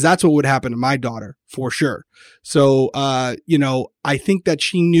 Because that's what would happen to my daughter for sure. So, I think that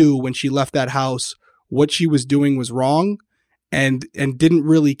she knew when she left that house what she was doing was wrong and didn't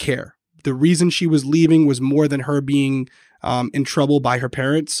really care. The reason she was leaving was more than her being in trouble by her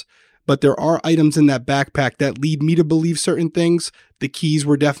parents. But there are items in that backpack that lead me to believe certain things. The keys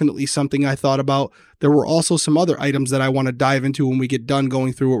were definitely something I thought about. There were also some other items that I want to dive into when we get done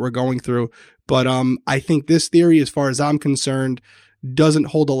going through what we're going through. But I think this theory, as far as I'm concerned, doesn't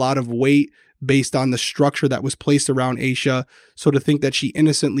hold a lot of weight based on the structure that was placed around Asha. So to think that she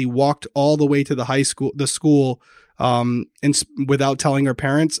innocently walked all the way to the school, and without telling her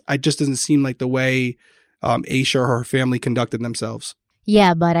parents, it just doesn't seem like the way Asha or her family conducted themselves.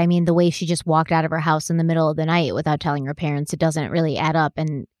 Yeah, but I mean, the way she just walked out of her house in the middle of the night without telling her parents, it doesn't really add up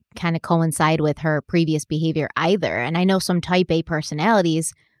and kind of coincide with her previous behavior either. And I know some type A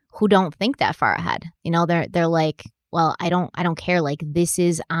personalities who don't think that far ahead. They're like, well, I don't care. Like, this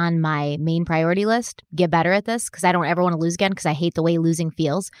is on my main priority list. Get better at this because I don't ever want to lose again because I hate the way losing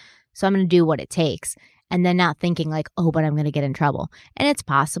feels. So I'm going to do what it takes. And then not thinking like, oh, but I'm going to get in trouble. And it's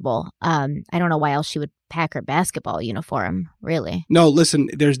possible. I don't know why else she would pack her basketball uniform, really. No, listen,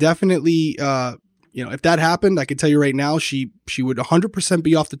 there's definitely, if that happened, I can tell you right now, she would 100%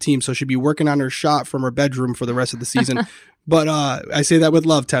 be off the team. So she'd be working on her shot from her bedroom for the rest of the season. But I say that with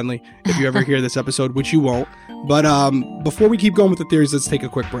love, Tenley, if you ever hear this episode, which you won't. But before we keep going with the theories, let's take a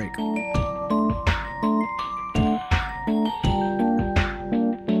quick break.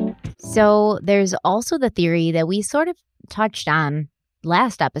 So there's also the theory that we sort of touched on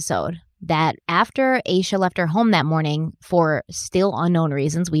last episode that after Asha left her home that morning for still unknown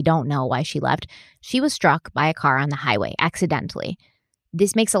reasons, we don't know why she left, she was struck by a car on the highway accidentally.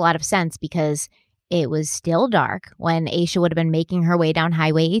 This makes a lot of sense because it was still dark when Asha would have been making her way down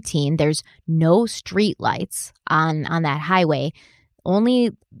Highway 18. There's no street lights on that highway.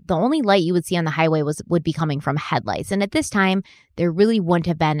 The only light you would see on the highway would be coming from headlights. And at this time, there really wouldn't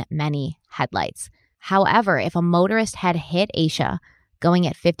have been many headlights. However, if a motorist had hit Asha going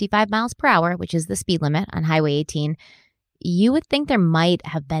at 55 miles per hour, which is the speed limit on Highway 18, you would think there might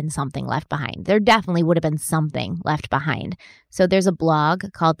have been something left behind. There definitely would have been something left behind. So there's a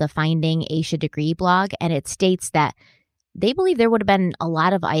blog called the Finding Asha Degree blog, and it states that they believe there would have been a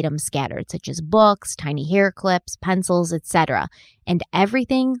lot of items scattered, such as books, tiny hair clips, pencils, etc. And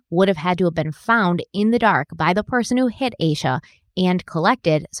everything would have had to have been found in the dark by the person who hit Asha and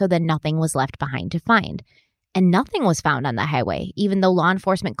collected so that nothing was left behind to find. And nothing was found on the highway. Even though law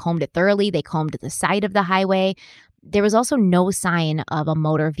enforcement combed it thoroughly, they combed the side of the highway. There was also no sign of a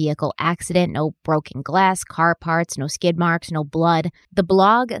motor vehicle accident, no broken glass, car parts, no skid marks, no blood. The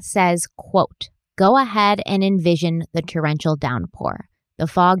blog says, quote, "Go ahead and envision the torrential downpour, the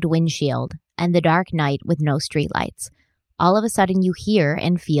fogged windshield, and the dark night with no streetlights. All of a sudden you hear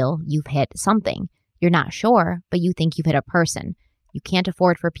and feel you've hit something. You're not sure, but you think you've hit a person. You can't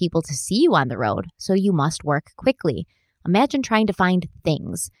afford for people to see you on the road, so you must work quickly. Imagine trying to find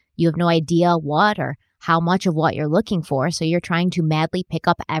things. You have no idea what or how much of what you're looking for, so you're trying to madly pick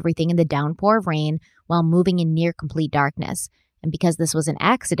up everything in the downpour of rain while moving in near complete darkness. And because this was an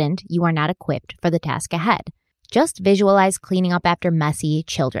accident, you are not equipped for the task ahead. Just visualize cleaning up after messy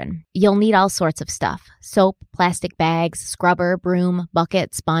children. You'll need all sorts of stuff. Soap, plastic bags, scrubber, broom,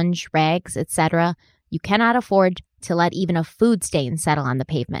 bucket, sponge, rags, etc. You cannot afford to let even a food stain settle on the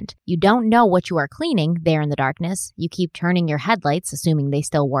pavement. You don't know what you are cleaning there in the darkness. You keep turning your headlights, assuming they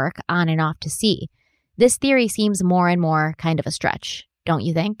still work, on and off to see. This theory seems more and more kind of a stretch, don't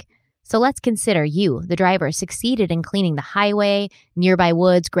you think? So let's consider you, the driver, succeeded in cleaning the highway, nearby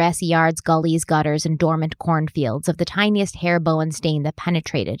woods, grassy yards, gullies, gutters, and dormant cornfields of the tiniest hair bowen stain that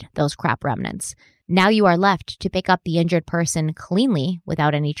penetrated those crop remnants. Now you are left to pick up the injured person cleanly,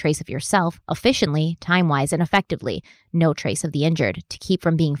 without any trace of yourself, efficiently, time-wise, and effectively. No trace of the injured, to keep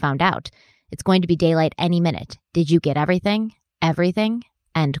from being found out. It's going to be daylight any minute. Did you get everything? Everything?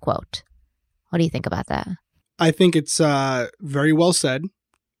 End quote. What do you think about that? I think it's very well said.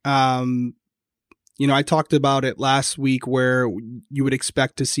 I talked about it last week where you would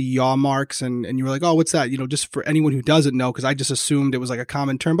expect to see yaw marks and you were like, oh, what's that? Just for anyone who doesn't know, because I just assumed it was like a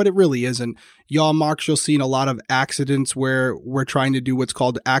common term, but it really isn't. Yaw marks you'll see in a lot of accidents where we're trying to do what's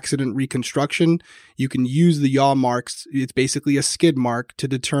called accident reconstruction. You can use the yaw marks. It's basically a skid mark to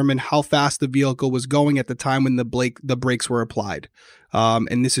determine how fast the vehicle was going at the time when the brakes were applied.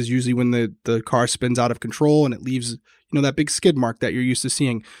 And this is usually when the car spins out of control and it leaves that big skid mark that you're used to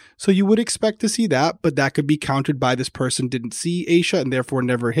seeing. So you would expect to see that, but that could be countered by this person didn't see Asha and therefore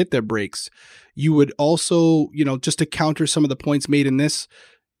never hit their brakes. You would also, just to counter some of the points made in this,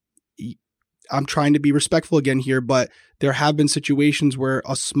 I'm trying to be respectful again here, but there have been situations where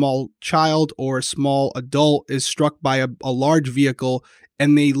a small child or a small adult is struck by a large vehicle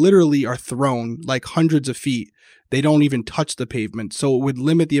and they literally are thrown like hundreds of feet. They don't even touch the pavement. So it would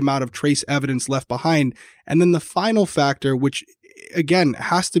limit the amount of trace evidence left behind. And then the final factor, which again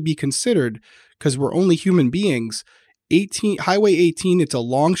has to be considered because we're only human beings, Highway 18, it's a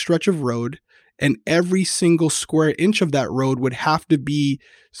long stretch of road, and every single square inch of that road would have to be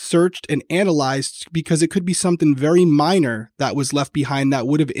searched and analyzed because it could be something very minor that was left behind that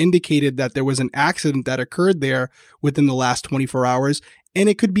would have indicated that there was an accident that occurred there within the last 24 hours. And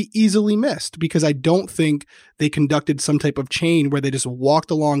it could be easily missed because I don't think they conducted some type of chain where they just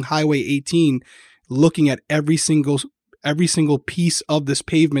walked along Highway 18 looking at every single piece of this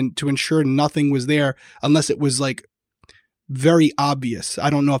pavement to ensure nothing was there unless it was like very obvious. I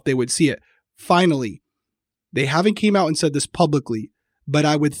don't know if they would see it. Finally, they haven't came out and said this publicly, but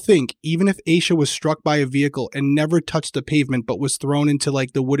I would think even if Asha was struck by a vehicle and never touched the pavement but was thrown into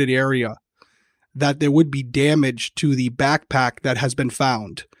like the wooded area, that there would be damage to the backpack that has been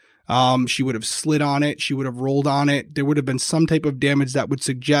found. She would have slid on it. She would have rolled on it. There would have been some type of damage that would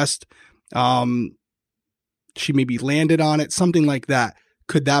suggest she maybe landed on it, something like that.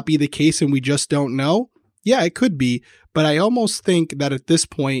 Could that be the case and we just don't know? Yeah, it could be. But I almost think that at this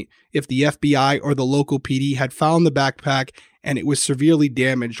point, if the FBI or the local PD had found the backpack and it was severely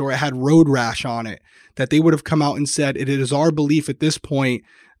damaged or it had road rash on it, that they would have come out and said, it is our belief at this point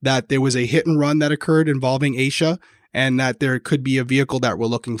that there was a hit and run that occurred involving Asha and that there could be a vehicle that we're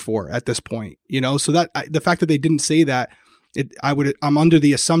looking for at this point, so that the fact that they didn't say that, I'm under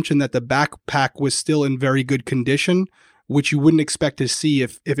the assumption that the backpack was still in very good condition, which you wouldn't expect to see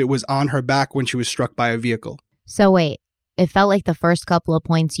if it was on her back when she was struck by a vehicle. So wait, it felt like the first couple of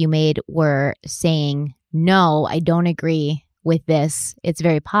points you made were saying, no, I don't agree with this. It's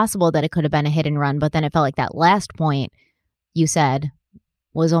very possible that it could have been a hit and run. But then it felt like that last point you said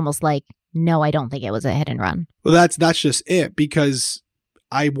was almost like, no, I don't think it was a hit and run. Well, that's just it, because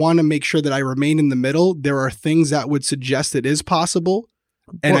I want to make sure that I remain in the middle. There are things that would suggest it is possible.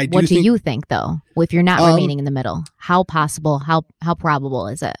 And what do you think, though, if you're not remaining in the middle? How possible, how probable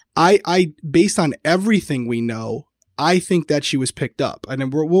is it? I based on everything we know, I think that she was picked up.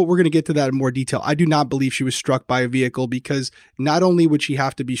 And we're going to get to that in more detail. I do not believe she was struck by a vehicle, because not only would she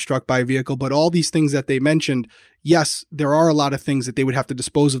have to be struck by a vehicle, but all these things that they mentioned, yes, there are a lot of things that they would have to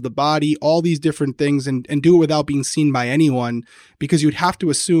dispose of the body, all these different things, and do it without being seen by anyone, because you'd have to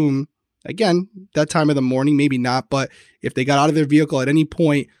assume, again, that time of the morning, maybe not, but if they got out of their vehicle at any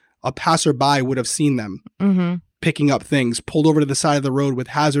point, a passerby would have seen them picking up things, pulled over to the side of the road with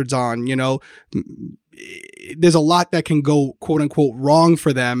hazards on, There's a lot that can go, quote unquote, wrong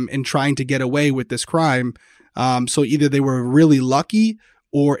for them in trying to get away with this crime. So either they were really lucky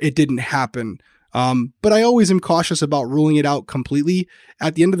or it didn't happen. But I always am cautious about ruling it out completely.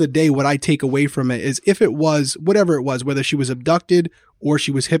 At the end of the day, what I take away from it is if it was, whatever it was, whether she was abducted or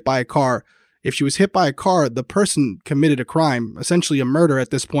she was hit by a car, if she was hit by a car, the person committed a crime, essentially a murder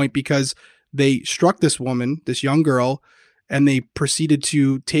at this point, because they struck this woman, this young girl, and they proceeded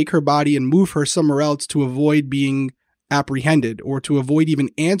to take her body and move her somewhere else to avoid being apprehended or to avoid even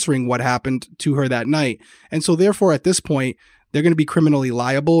answering what happened to her that night. And so therefore, at this point, they're going to be criminally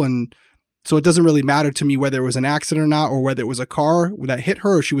liable. And so it doesn't really matter to me whether it was an accident or not, or whether it was a car that hit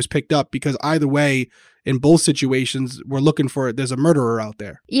her or she was picked up, because either way, in both situations, we're looking for, there's a murderer out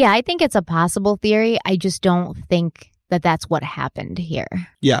there. Yeah, I think it's a possible theory. I just don't think that that's what happened here.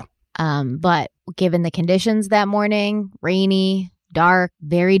 Yeah. But given the conditions that morning, rainy, dark,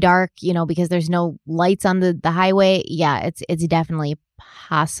 very dark, because there's no lights on the highway. Yeah, it's definitely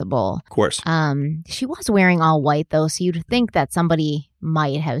possible. Of course. She was wearing all white though, so you'd think that somebody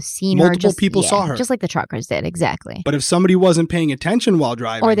might have seen her. Multiple people saw her. Just like the truckers did, exactly. But if somebody wasn't paying attention while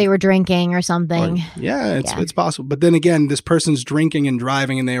driving. Or they were drinking or something. It's possible. But then again, this person's drinking and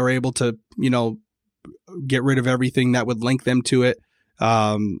driving and they were able to, get rid of everything that would link them to it.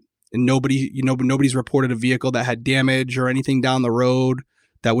 And nobody's reported a vehicle that had damage or anything down the road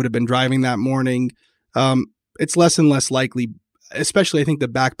that would have been driving that morning. It's less and less likely, especially I think the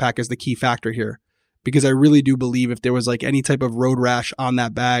backpack is the key factor here, because I really do believe if there was like any type of road rash on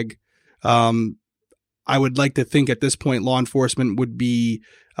that bag, I would like to think at this point law enforcement would be,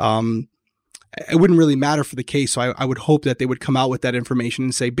 it wouldn't really matter for the case. So I would hope that they would come out with that information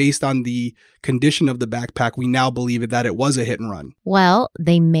and say, based on the condition of the backpack, we now believe that it was a hit and run. Well,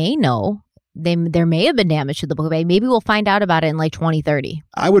 they may know. There may have been damage to the book bag. Maybe we'll find out about it in like 2030.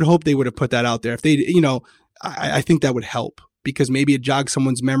 I would hope they would have put that out there. If they, I think that would help, because maybe it jogs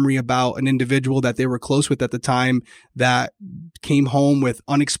someone's memory about an individual that they were close with at the time that came home with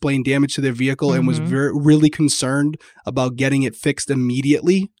unexplained damage to their vehicle and was really concerned about getting it fixed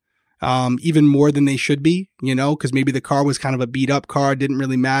immediately. Even more than they should be, because maybe the car was kind of a beat up car, didn't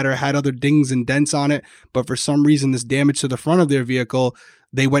really matter, had other dings and dents on it. But for some reason, this damage to the front of their vehicle,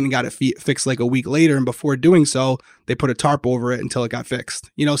 they went and got it fixed like a week later. And before doing so, they put a tarp over it until it got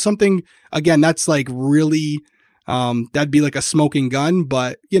fixed. Something, again, that's like really, that'd be like a smoking gun.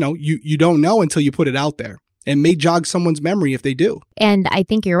 But, you don't know until you put it out there. It may jog someone's memory if they do. And I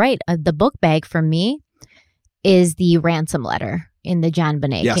think you're right. The book bag for me is the ransom letter in the John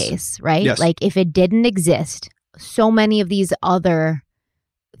Bonet case, right? Yes. Like if it didn't exist, so many of these other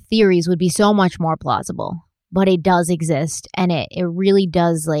theories would be so much more plausible. But it does exist, and it really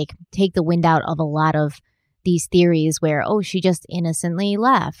does like take the wind out of a lot of these theories where, she just innocently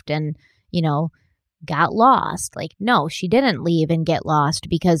left and, got lost. Like, no, she didn't leave and get lost,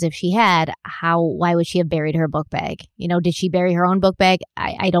 because if she had, why would she have buried her book bag? Did she bury her own book bag?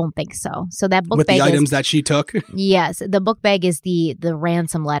 I don't think so. So that book with bag the items that she took. Yes, the book bag is the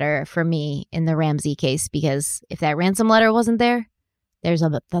ransom letter for me in the Ramsey case, because if that ransom letter wasn't there, there's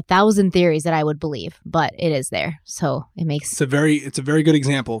a thousand theories that I would believe, but it is there. So it makes it's a very good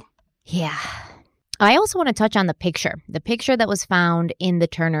example. Yeah. I also want to touch on the picture that was found in the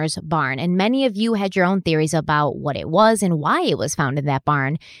Turner's barn. And many of you had your own theories about what it was and why it was found in that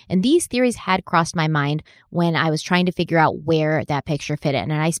barn. And these theories had crossed my mind when I was trying to figure out where that picture fit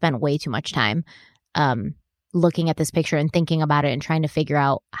in. And I spent way too much time looking at this picture and thinking about it and trying to figure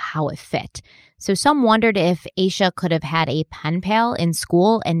out how it fit. So some wondered if Asha could have had a pen pal in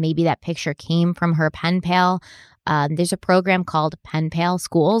school, and maybe that picture came from her pen pal. There's a program called Pen Pal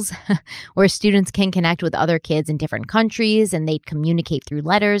Schools where students can connect with other kids in different countries, and they'd communicate through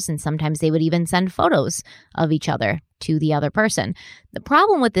letters, and sometimes they would even send photos of each other to the other person. The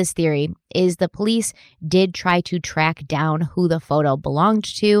problem with this theory is the police did try to track down who the photo belonged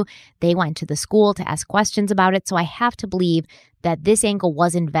to. They went to the school to ask questions about it, so I have to believe that this angle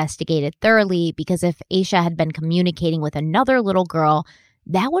was investigated thoroughly, because if Asha had been communicating with another little girl,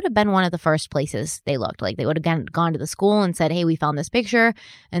 that would have been one of the first places they looked. Like they would have gone to the school and said, hey, we found this picture.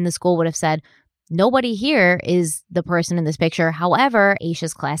 And the school would have said, nobody here is the person in this picture. However,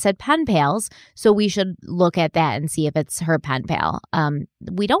 Asha's class had pen pals, so we should look at that and see if it's her pen pal.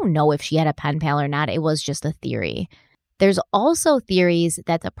 We don't know if she had a pen pal or not. It was just a theory. There's also theories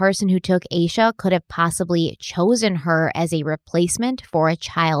that the person who took Asha could have possibly chosen her as a replacement for a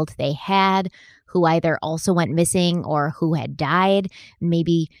child they had, who either also went missing or who had died.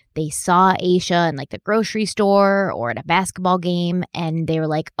 Maybe they saw Asha in like the grocery store or at a basketball game, and they were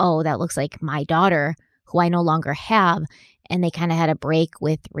like, oh, that looks like my daughter, who I no longer have. And they kind of had a break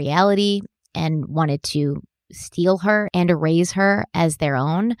with reality and wanted to steal her and erase her as their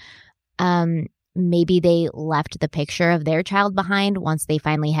own. Maybe they left the picture of their child behind once they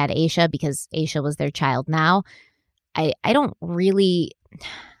finally had Asha, because Asha was their child now. I don't really...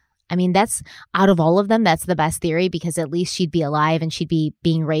 I mean, that's out of all of them, that's the best theory, because at least she'd be alive and she'd be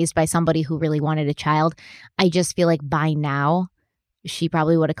being raised by somebody who really wanted a child. I just feel like by now she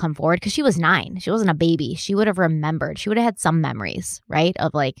probably would have come forward, because she was 9. She wasn't a baby. She would have remembered. She would have had some memories, right?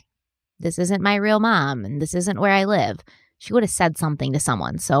 Of like, this isn't my real mom and this isn't where I live. She would have said something to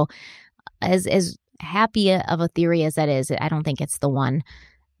someone. So as happy of a theory as that is, I don't think it's the one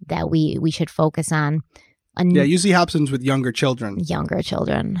that we should focus on. Yeah, it usually happens with younger children. Younger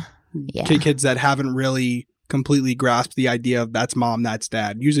children. kids that haven't really completely grasped the idea of that's mom, that's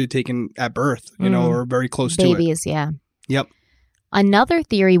dad, usually taken at birth, or very close to it. Babies, yeah. Yep. Another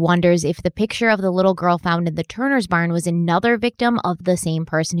theory wonders if the picture of the little girl found in the Turner's barn was another victim of the same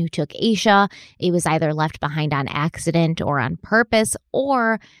person who took Asha. It was either left behind on accident or on purpose,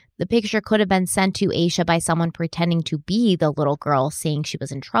 or the picture could have been sent to Asha by someone pretending to be the little girl, saying she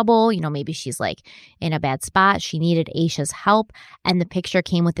was in trouble. Maybe she's like in a bad spot. She needed Asha's help, and the picture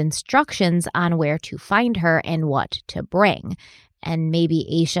came with instructions on where to find her and what to bring. And maybe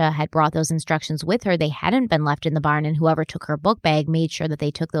Asha had brought those instructions with her. They hadn't been left in the barn, and whoever took her book bag made sure that they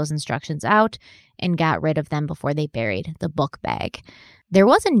took those instructions out and got rid of them before they buried the book bag. There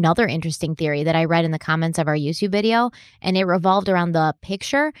was another interesting theory that I read in the comments of our YouTube video, and it revolved around the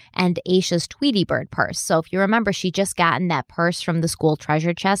picture and Asha's Tweety Bird purse. So if you remember, she just gotten that purse from the school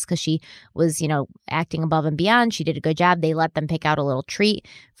treasure chest because she was, acting above and beyond. She did a good job. They let them pick out a little treat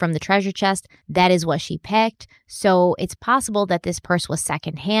from the treasure chest. That is what she picked. So it's possible that this purse was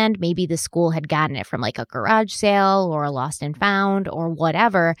secondhand. Maybe the school had gotten it from like a garage sale or a lost and found or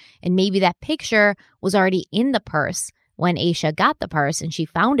whatever. And maybe that picture was already in the purse when Asha got the purse, and she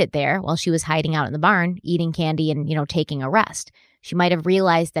found it there while she was hiding out in the barn, eating candy and, taking a rest. She might have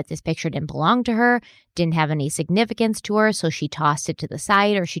realized that this picture didn't belong to her, didn't have any significance to her, so she tossed it to the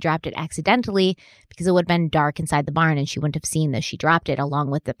side, or she dropped it accidentally because it would have been dark inside the barn and she wouldn't have seen that she dropped it along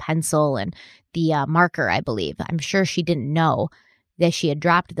with the pencil and the marker, I believe. I'm sure she didn't know that she had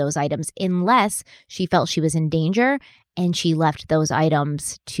dropped those items unless she felt she was in danger and she left those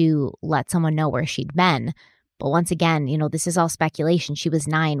items to let someone know where she'd been. But once again, this is all speculation. She was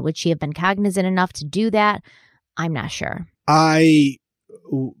 9. Would she have been cognizant enough to do that? I'm not sure. I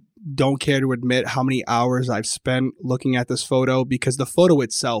don't care to admit how many hours I've spent looking at this photo, because the photo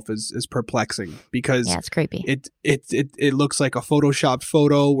itself is perplexing. Because yeah, it's creepy. It looks like a photoshopped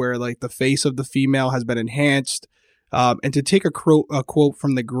photo where like the face of the female has been enhanced. And to take a quote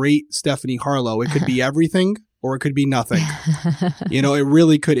from the great Stephanie Harlow, it could be everything or it could be nothing. It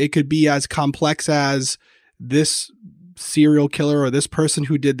really could. It could be as complex as this serial killer or this person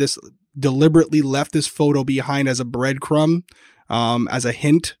who did this deliberately left this photo behind as a breadcrumb, as a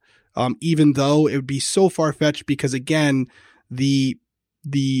hint, even though it would be so far-fetched because, again, the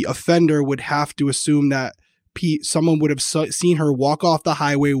offender would have to assume that someone would have seen her walk off the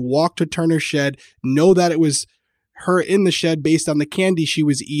highway, walk to Turner's shed, know that it was her in the shed based on the candy she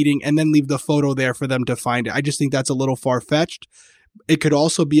was eating, and then leave the photo there for them to find it. I just think that's a little far-fetched. It could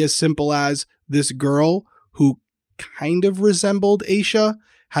also be as simple as this girl who kind of resembled Asha,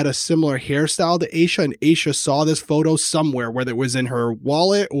 had a similar hairstyle to Asha, and Asha saw this photo somewhere, whether it was in her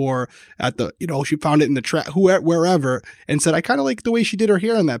wallet or at the, she found it in the trash, wherever, and said, I kind of like the way she did her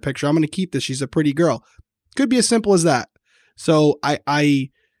hair in that picture. I'm going to keep this. She's a pretty girl. Could be as simple as that. So I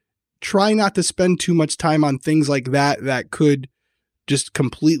try not to spend too much time on things like that could just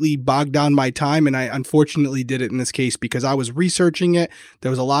completely bogged down my time. And I unfortunately did it in this case because I was researching it.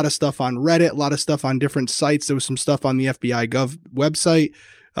 There was a lot of stuff on Reddit, a lot of stuff on different sites. There was some stuff on the FBI Gov website.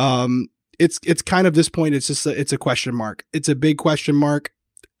 It's kind of this point. It's a question mark. It's a big question mark.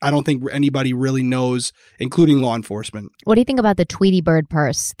 I don't think anybody really knows, including law enforcement. What do you think about the Tweety Bird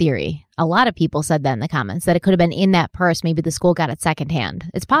purse theory? A lot of people said that in the comments, that it could have been in that purse. Maybe the school got it secondhand.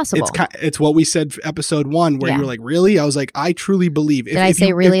 It's possible. It's what we said for episode 1, where you were like, really? I was like, I truly believe. Did I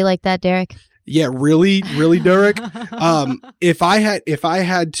say really like that, Derek? Yeah, really, Derek. If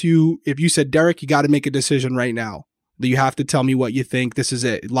you said, Derek, you got to make a decision right now. You have to tell me what you think. This is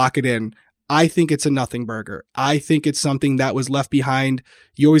it. Lock it in. I think it's a nothing burger. I think it's something that was left behind.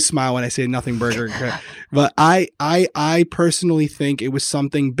 You always smile when I say nothing burger. But I personally think it was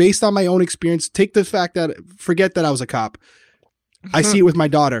something based on my own experience. Forget that I was a cop. I see it with my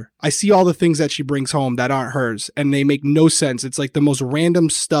daughter. I see all the things that she brings home that aren't hers, and they make no sense. It's like the most random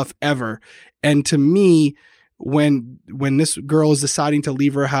stuff ever. And to me, when this girl is deciding to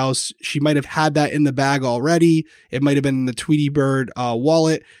leave her house, she might have had that in the bag already. It might have been in the Tweety Bird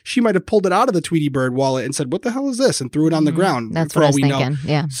wallet. She might have pulled it out of the Tweety Bird wallet and said, what the hell is this? And threw it on the ground. That's what I was thinking.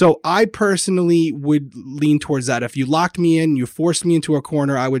 Yeah. So I personally would lean towards that. If you locked me in, you forced me into a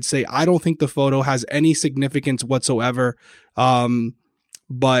corner, I would say, I don't think the photo has any significance whatsoever.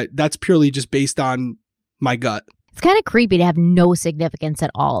 But that's purely just based on my gut. It's kind of creepy to have no significance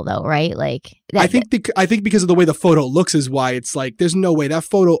at all, though, right? Like, I think because of the way the photo looks is why it's like there's no way. That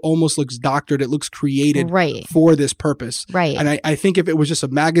photo almost looks doctored. It looks created for this purpose, right? And I think if it was just a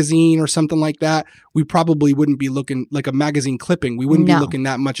magazine or something like that, we probably wouldn't be looking like a magazine clipping. We wouldn't be looking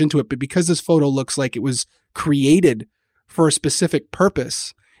that much into it. But because this photo looks like it was created for a specific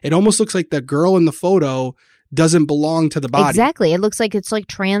purpose, it almost looks like the girl in the photo doesn't belong to the body. Exactly. It looks like it's like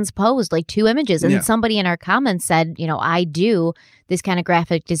transposed, like two images. And Yeah. somebody in our comments said, I do this kind of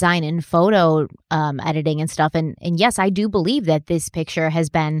graphic design and photo editing and stuff. And yes, I do believe that this picture has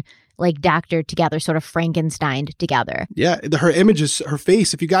been like doctored together, sort of Frankensteined together. Yeah, her images, her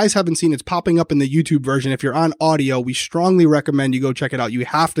face, if you guys haven't seen, it's popping up in the YouTube version. If you're on audio, we strongly recommend you go check it out. You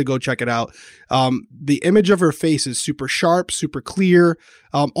have to go check it out. The image of her face is super sharp, super clear,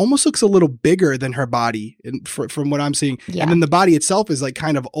 almost looks a little bigger than her body from what I'm seeing. Yeah. And then the body itself is like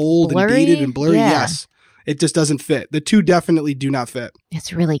kind of old Blurry? and dated and blurry. Yeah. Yes. It just doesn't fit. The two definitely do not fit.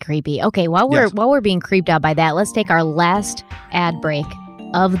 It's really creepy. Okay, while we're being creeped out by that, let's take our last ad break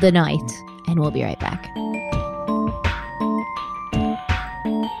of the night, and we'll be right back.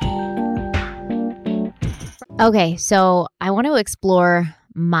 Okay, so I want to explore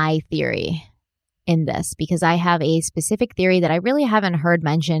my theory in this because I have a specific theory that I really haven't heard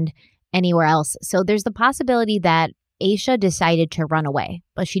mentioned anywhere else. So there's the possibility that Asha decided to run away,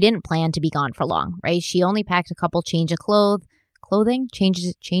 but she didn't plan to be gone for long, right? She only packed a couple changes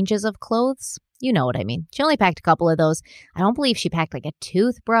of clothes. You know what I mean. She only packed a couple of those. I don't believe she packed like a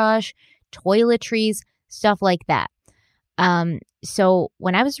toothbrush, toiletries, stuff like that. So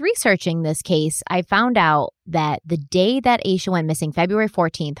when I was researching this case, I found out that the day that Asha went missing, February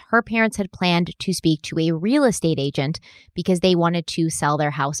 14th, her parents had planned to speak to a real estate agent because they wanted to sell their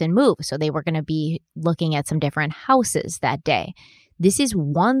house and move. So they were going to be looking at some different houses that day. This is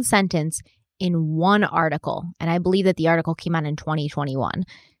one sentence in one article, and I believe that the article came out in 2021.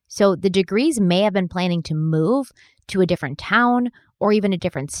 So the Degrees may have been planning to move to a different town or even a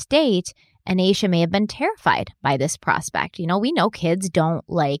different state, and Asha may have been terrified by this prospect. We know kids don't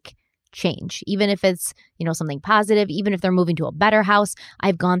like change, even if it's, something positive, even if they're moving to a better house.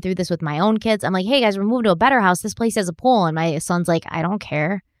 I've gone through this with my own kids. I'm like, hey guys, we're moving to a better house. This place has a pool. And my son's like, I don't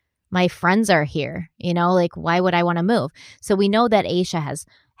care. My friends are here. Why would I want to move? So we know that Asha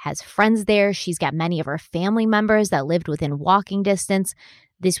has friends there. She's got many of her family members that lived within walking distance.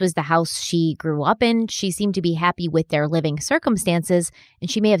 This was the house she grew up in. She seemed to be happy with their living circumstances, and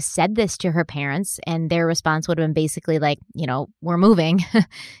she may have said this to her parents, and their response would have been basically like, we're moving.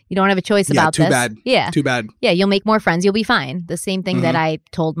 You don't have a choice about this. Too bad. Yeah. Too bad. Yeah, you'll make more friends. You'll be fine. The same thing that I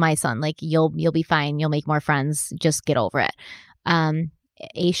told my son, like, you'll be fine. You'll make more friends. Just get over it.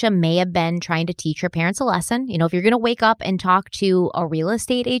 Asha may have been trying to teach her parents a lesson. If you're going to wake up and talk to a real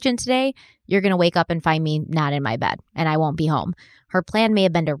estate agent today, you're going to wake up and find me not in my bed, and I won't be home. Her plan may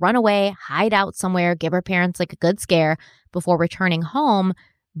have been to run away, hide out somewhere, give her parents like a good scare before returning home,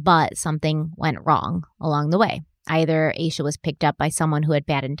 but something went wrong along the way. Either Asha was picked up by someone who had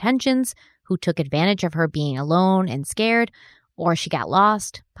bad intentions, who took advantage of her being alone and scared, or she got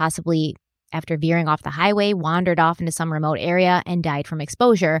lost, possibly after veering off the highway, wandered off into some remote area and died from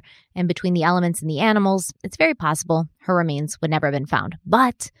exposure. And between the elements and the animals, it's very possible her remains would never have been found.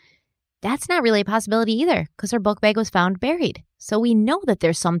 But that's not really a possibility either, because her book bag was found buried. So we know that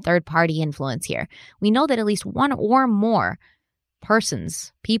there's some third-party influence here. We know that at least one or more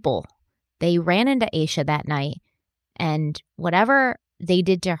people, they ran into Asha that night, and whatever they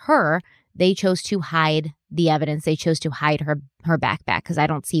did to her, they chose to hide the evidence. They chose to hide her backpack, because I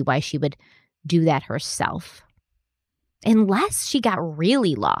don't see why she would do that herself. Unless she got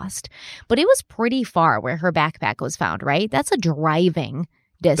really lost. But it was pretty far where her backpack was found, right? That's a driving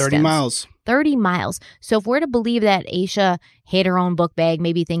distance. 30 miles. 30 miles. So if we're to believe that Asha hid her own book bag,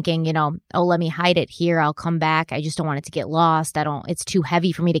 maybe thinking, let me hide it here. I'll come back. I just don't want it to get lost. It's too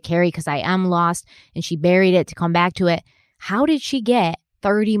heavy for me to carry because I am lost. And she buried it to come back to it. How did she get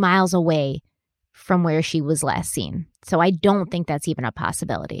 30 miles away from where she was last seen? So I don't think that's even a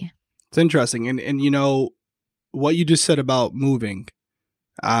possibility. It's interesting. And what you just said about moving,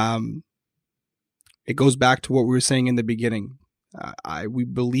 it goes back to what we were saying in the beginning. We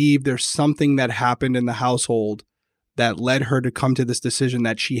believe there's something that happened in the household that led her to come to this decision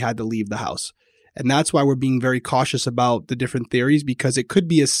that she had to leave the house. And that's why we're being very cautious about the different theories, because it could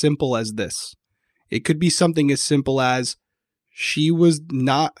be as simple as this. It could be something as simple as she was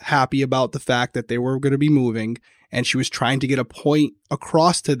not happy about the fact that they were going to be moving, and she was trying to get a point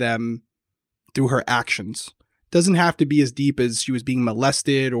across to them through her actions. Doesn't have to be as deep as she was being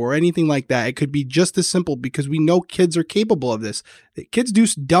molested or anything like that. It could be just as simple, because we know kids are capable of this. Kids do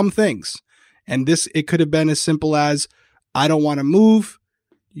dumb things. And it could have been as simple as, I don't want to move.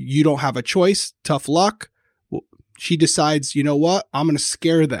 You don't have a choice. Tough luck. Well, she decides, you know what? I'm going to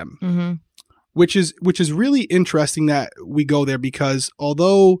scare them. Mm-hmm. Which is really interesting that we go there, because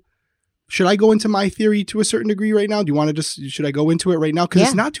although, should I go into my theory to a certain degree right now? Do you want to should I go into it right now? Because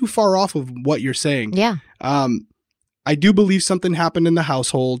it's not too far off of what you're saying. Yeah. I do believe something happened in the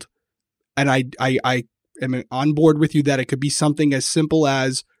household, and I am on board with you that it could be something as simple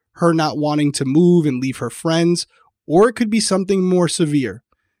as her not wanting to move and leave her friends, or it could be something more severe.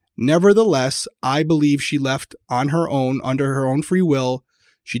 Nevertheless, I believe she left on her own, under her own free will.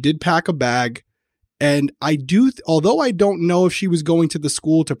 She did pack a bag. And although I don't know if she was going to the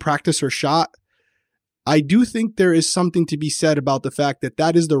school to practice her shot, I do think there is something to be said about the fact that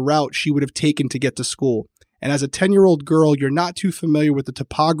that is the route she would have taken to get to school. And as a 10-year-old girl, you're not too familiar with the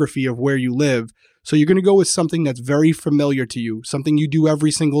topography of where you live. So you're going to go with something that's very familiar to you, something you do every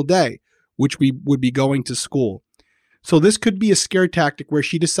single day, which would be going to school. So this could be a scare tactic where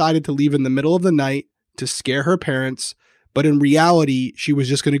she decided to leave in the middle of the night to scare her parents. But in reality, she was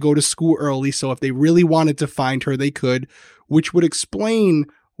just going to go to school early. So if they really wanted to find her, they could, which would explain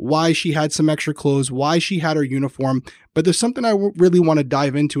why she had some extra clothes, why she had her uniform. But there's something I really want to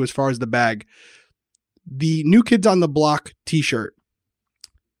dive into as far as the bag. The New Kids on the Block t-shirt.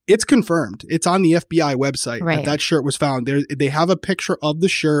 It's confirmed. It's on the FBI website that shirt was found. They have a picture of the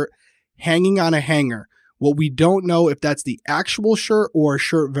shirt hanging on a hanger. What we don't know if that's the actual shirt or a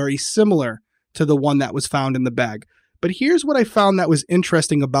shirt very similar to the one that was found in the bag. But here's what I found that was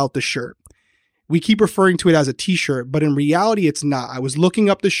interesting about the shirt. We keep referring to it as a t-shirt, but in reality, it's not. I was looking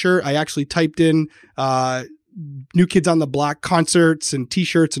up the shirt. I actually typed in New Kids on the Block concerts and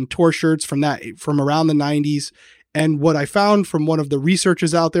t-shirts and tour shirts from around the 90s. And what I found from one of the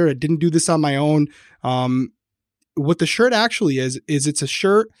researchers out there, I didn't do this on my own. What the shirt actually is it's a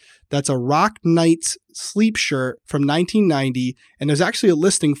shirt that's a Rock Nights sleep shirt from 1990. And there's actually a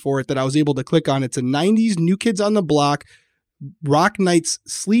listing for it that I was able to click on. It's a 90s New Kids on the Block Rock Nights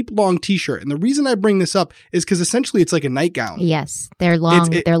sleep long t-shirt. And the reason I bring this up is because essentially it's like a nightgown. Yes, they're long.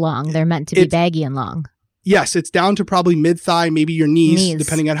 They're long. They're meant to be baggy and long. Yes, it's down to probably mid-thigh, maybe your knees.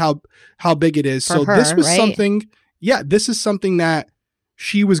 Depending on how big it is. For her, this was right? something, this is something that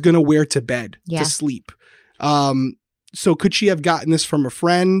she was going to wear to bed, to sleep. So could she have gotten this from a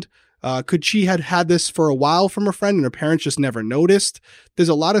friend? Could she have had this for a while from a friend and her parents just never noticed? There's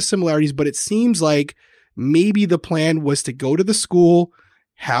a lot of similarities, but it seems like maybe the plan was to go to the school,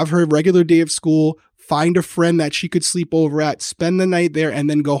 have her regular day of school, find a friend that she could sleep over at, spend the night there, and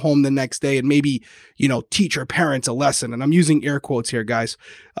then go home the next day and maybe, teach her parents a lesson. And I'm using air quotes here, guys.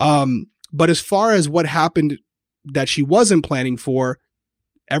 But as far as what happened that she wasn't planning for,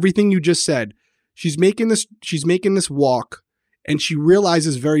 everything you just said, she's making this walk, and she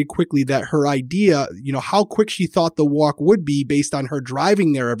realizes very quickly that her idea, how quick she thought the walk would be based on her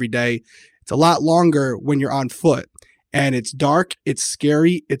driving there every day, it's a lot longer when you're on foot. And it's dark, it's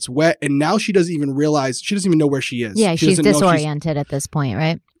scary, it's wet, and now she doesn't even know where she is. Yeah, she's disoriented at this point,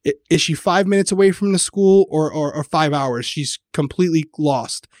 right? Is she 5 minutes away from the school or 5 hours? She's completely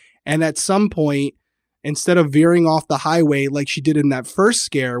lost. And at some point, instead of veering off the highway like she did in that first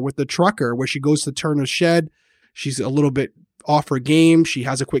scare with the trucker where she goes to turn a shed, she's a little bit off her game. She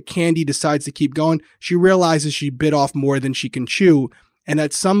has a quick candy, decides to keep going. She realizes she bit off more than she can chew. And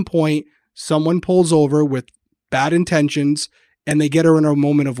at some point, someone pulls over with bad intentions and they get her in a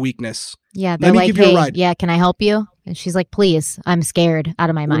moment of weakness. Yeah, they're like, hey, yeah, can I help you? And she's like, please, I'm scared out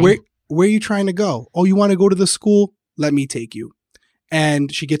of my mind. Where are you trying to go? Oh, you want to go to the school? Let me take you.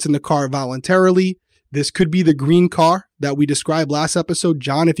 And she gets in the car voluntarily. This could be the green car that we described last episode.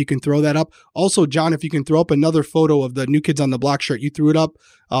 John, if you can throw that up. Also, John, if you can throw up another photo of the New Kids on the Block shirt. You threw it up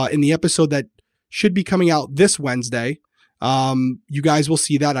in the episode that should be coming out this Wednesday. You guys will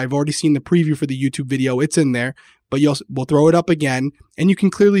see that. I've already seen the preview for the YouTube video. It's in there, but we'll throw it up again. And you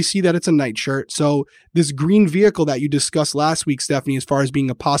can clearly see that it's a night shirt. So this green vehicle that you discussed last week, Stephanie, as far as being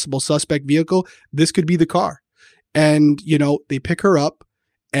a possible suspect vehicle, this could be the car. And, they pick her up.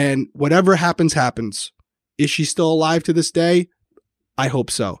 And whatever happens, happens. Is she still alive to this day? I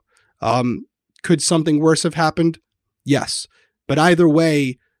hope so. Could something worse have happened? Yes. But either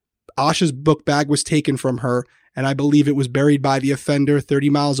way, Asha's book bag was taken from her, and I believe it was buried by the offender 30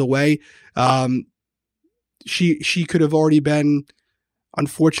 miles away. She could have already been,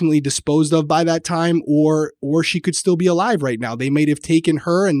 unfortunately, disposed of by that time, or she could still be alive right now. They may have taken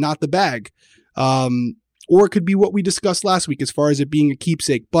her and not the bag. Or it could be what we discussed last week as far as it being a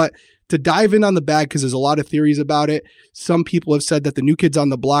keepsake. But to dive in on the bag, because there's a lot of theories about it, some people have said that the New Kids on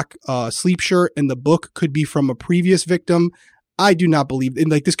the Block sleep shirt and the book could be from a previous victim. I do not believe, and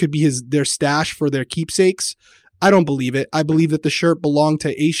this could be their stash for their keepsakes. I don't believe it. I believe that the shirt belonged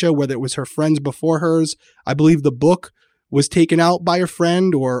to Asha, whether it was her friends before hers. I believe the book was taken out by a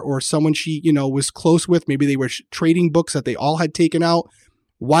friend or someone she, was close with. Maybe they were trading books that they all had taken out.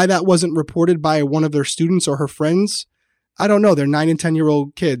 Why that wasn't reported by one of their students or her friends, I don't know. They're 9 and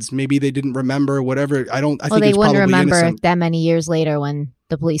 10-year-old kids. Maybe they didn't remember whatever. I think they it's wouldn't probably remember innocent. that many years later when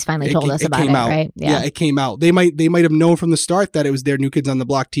the police finally told us about it, out. right? Yeah, it came out. They might have known from the start that it was their New Kids on the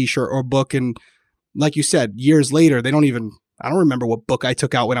Block T-shirt or book, and like you said, years later, I don't remember what book I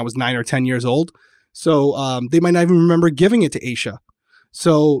took out when I was 9 or 10 years old. So they might not even remember giving it to Asha.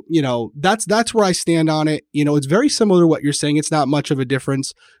 So, that's where I stand on it. It's very similar to what you're saying. It's not much of a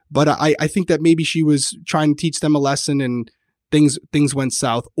difference, but I think that maybe she was trying to teach them a lesson and things went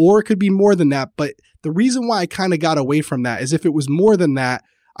south, or it could be more than that. But the reason why I kind of got away from that is if it was more than that,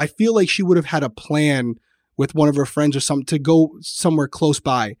 I feel like she would have had a plan with one of her friends or something to go somewhere close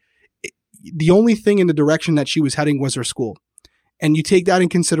by. The only thing in the direction that she was heading was her school. And you take that in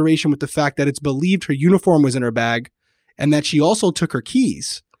consideration with the fact that it's believed her uniform was in her bag and that she also took her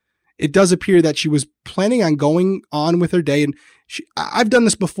keys. It does appear that she was planning on going on with her day. And I've done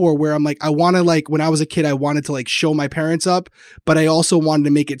this before where I'm like, I want to when I was a kid, I wanted to show my parents up, but I also wanted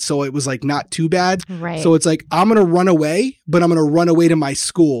to make it so it was not too bad. Right. So it's I'm going to run away, but I'm going to run away to my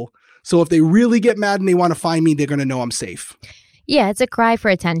school. So if they really get mad and they want to find me, they're going to know I'm safe. Yeah, it's a cry for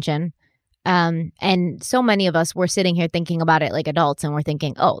attention. And so many of us were sitting here thinking about it like adults, and we're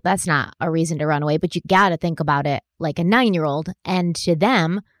thinking, oh, that's not a reason to run away. But you got to think about it like a 9-year-old. And to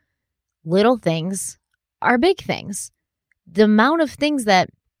them, little things are big things. The amount of things that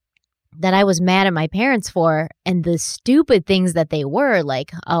I was mad at my parents for, and the stupid things that they were,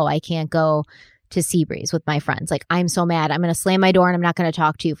 like, oh, I can't go to Seabreeze with my friends. Like, I'm so mad. I'm going to slam my door and I'm not going to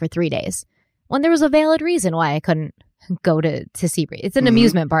talk to you for 3 days. When there was a valid reason why I couldn't go to Seabreeze. It's an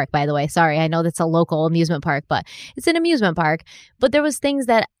amusement park, by the way. Sorry, I know that's a local amusement park, but it's an amusement park. But there was things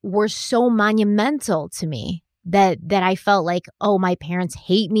that were so monumental to me that I felt like, oh, my parents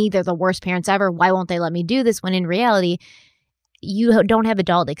hate me. They're the worst parents ever. Why won't they let me do this? When in reality, you don't have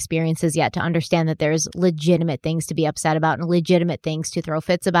adult experiences yet to understand that there's legitimate things to be upset about and legitimate things to throw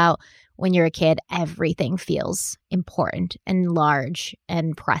fits about. When you're a kid, everything feels important and large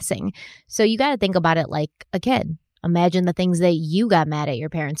and pressing. So you got to think about it like a kid. Imagine the things that you got mad at your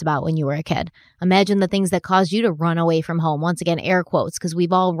parents about when you were a kid. Imagine the things that caused you to run away from home. Once again, air quotes, because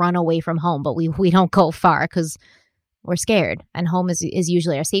we've all run away from home, but we don't go far because we're scared. And home is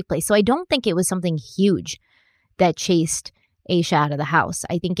usually our safe place. So I don't think it was something huge that chased Asha out of the house.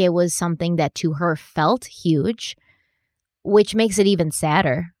 I think it was something that to her felt huge, which makes it even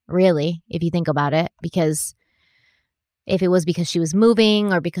sadder, really, if you think about it, because if it was because she was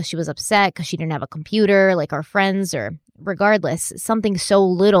moving or because she was upset because she didn't have a computer like our friends, or regardless, something so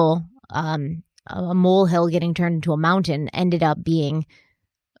little, a molehill getting turned into a mountain ended up being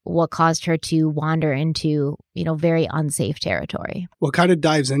what caused her to wander into, very unsafe territory. Well, it kind of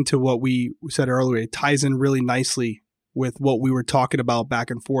dives into what we said earlier. It ties in really nicely with what we were talking about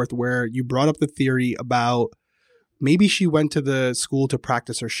back and forth, where you brought up the theory about maybe she went to the school to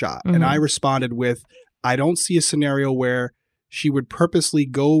practice her shot. Mm-hmm. And I responded with, I don't see a scenario where she would purposely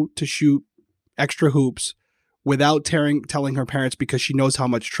go to shoot extra hoops without telling her parents because she knows how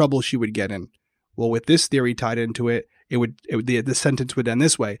much trouble she would get in. Well, with this theory tied into it, the sentence would end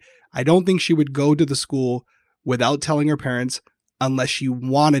this way. I don't think she would go to the school without telling her parents unless she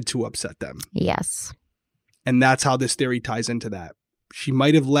wanted to upset them. Yes. And that's how this theory ties into that. She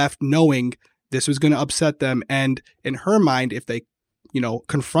might have left knowing this was going to upset them. And in her mind, if they,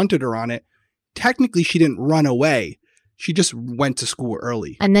 confronted her on it, technically she didn't run away. She just went to school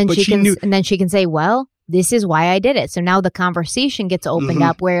early. And then she can say, well, this is why I did it. So now the conversation gets opened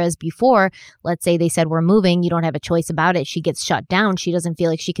up. Whereas before, let's say they said, we're moving, you don't have a choice about it. She gets shut down. She doesn't feel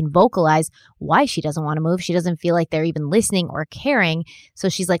like she can vocalize why she doesn't want to move. She doesn't feel like they're even listening or caring. So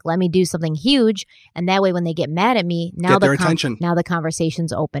she's like, let me do something huge. And that way, when they get mad at me, now the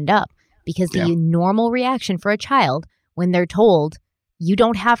conversation's opened up. Because the normal reaction for a child when they're told you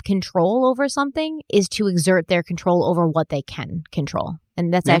don't have control over something is to exert their control over what they can control.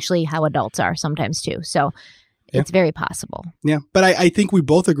 And that's actually how adults are sometimes too. So it's very possible. Yeah. But I think we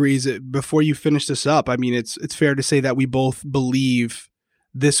both agree that before you finish this up, I mean, it's fair to say that we both believe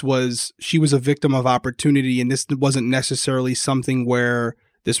she was a victim of opportunity, and this wasn't necessarily something where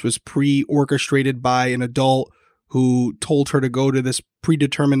this was pre-orchestrated by an adult who told her to go to this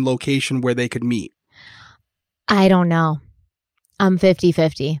predetermined location where they could meet. I don't know. I'm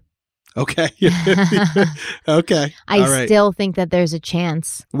 50-50. Okay. Okay. I still think that there's a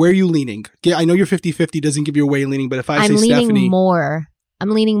chance. Where are you leaning? I know you're 50-50 doesn't give you away leaning, but if I'm leaning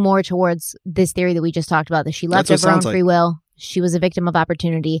more towards this theory that we just talked about, that she left of her own free will. She was a victim of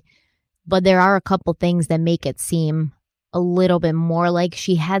opportunity. But there are a couple things that make it seem a little bit more like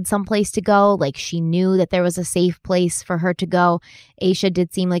she had some place to go, like she knew that there was a safe place for her to go. Asha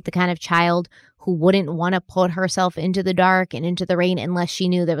did seem like the kind of child who wouldn't want to put herself into the dark and into the rain unless she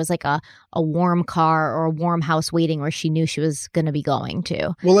knew there was like a warm car or a warm house waiting where she knew she was going to be going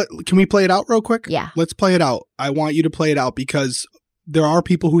to. Well, can we play it out real quick? Yeah. Let's play it out. I want you to play it out because there are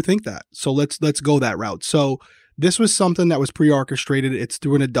people who think that. So let's go that route. So this was something that was pre-orchestrated. It's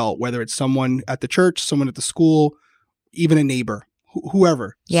through an adult, whether it's someone at the church, someone at the school, even a neighbor,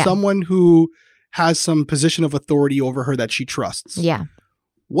 whoever. Yeah. Someone who has some position of authority over her that she trusts. Yeah.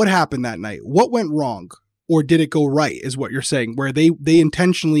 What happened that night? What went wrong? Or did it go right is what you're saying, where they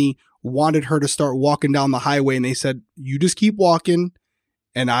intentionally wanted her to start walking down the highway and they said, you just keep walking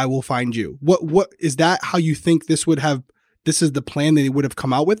and I will find you. What is that how you think this is the plan that they would have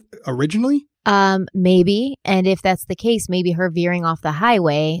come out with originally? Maybe. And if that's the case, maybe her veering off the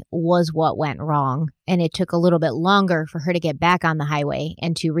highway was what went wrong. And it took a little bit longer for her to get back on the highway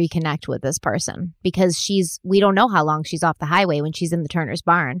and to reconnect with this person because we don't know how long she's off the highway when she's in the Turner's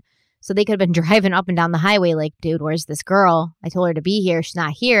barn. So they could have been driving up and down the highway like, dude, where's this girl? I told her to be here. She's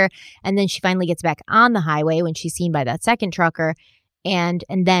not here. And then she finally gets back on the highway when she's seen by that second trucker. And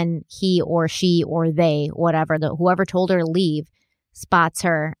then he or she or they, whatever, whoever told her to leave, spots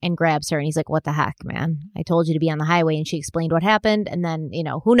her and grabs her. And he's like, what the heck, man? I told you to be on the highway. And she explained what happened. And then,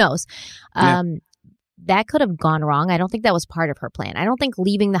 who knows? Yeah. That could have gone wrong. I don't think that was part of her plan. I don't think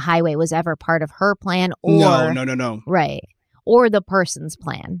leaving the highway was ever part of her plan or... No. Right. Or the person's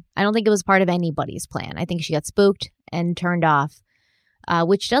plan. I don't think it was part of anybody's plan. I think she got spooked and turned off,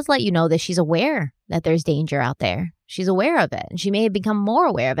 which does let you know that she's aware that there's danger out there. She's aware of it. And she may have become more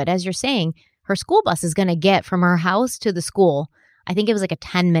aware of it. As you're saying, her school bus is going to get from her house to the school. I think it was like a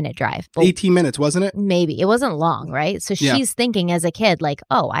 10-minute drive. 18 minutes, wasn't it? Maybe. It wasn't long, right? So she's thinking as a kid, like,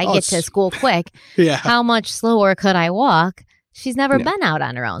 I get to school quick. Yeah. How much slower could I walk? She's never been out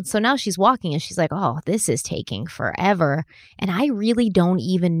on her own. So now she's walking and she's like, this is taking forever. And I really don't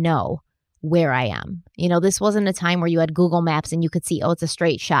even know where I am. This wasn't a time where you had Google Maps and you could see, it's a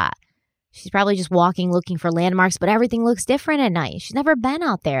straight shot. She's probably just walking, looking for landmarks, but everything looks different at night. She's never been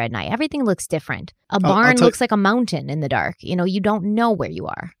out there at night. Everything looks different. A barn looks like a mountain in the dark. You don't know where you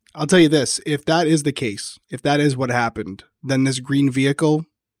are. I'll tell you this. If that is the case, if that is what happened, then this green vehicle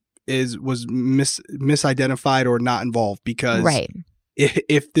was misidentified or not involved because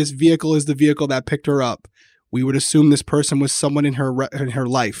if this vehicle is the vehicle that picked her up, we would assume this person was someone in her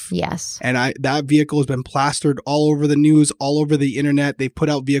life. Yes. And that vehicle has been plastered all over the news, all over the internet. They put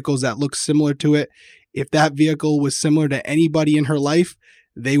out vehicles that look similar to it. If that vehicle was similar to anybody in her life,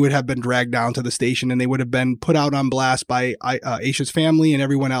 they would have been dragged down to the station and they would have been put out on blast by Asha's family and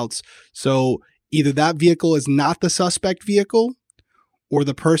everyone else. So either that vehicle is not the suspect vehicle or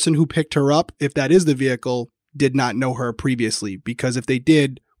the person who picked her up, if that is the vehicle, did not know her previously. Because if they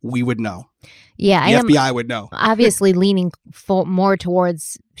did, we would know. Yeah, the FBI would know. Obviously leaning more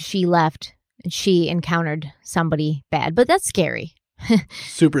towards she left and she encountered somebody bad. But that's scary.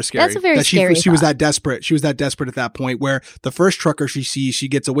 Super scary. That's a very scary She was that desperate. She was that desperate at that point where the first trucker she sees, she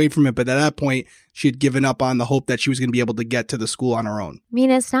gets away from it. But at that point, she had given up on the hope that she was going to be able to get to the school on her own. I mean,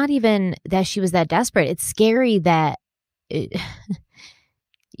 it's not even that she was that desperate. It's scary that...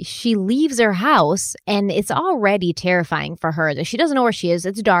 she leaves her house and it's already terrifying for her that she doesn't know where she is.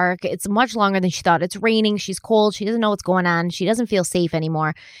 It's dark. It's much longer than she thought. It's raining. She's cold. She doesn't know what's going on. She doesn't feel safe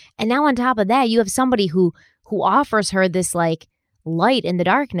anymore. And now on top of that, you have somebody who offers her this like light in the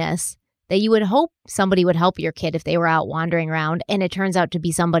darkness that you would hope somebody would help your kid if they were out wandering around. And it turns out to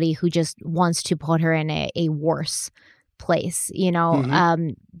be somebody who just wants to put her in a worse place.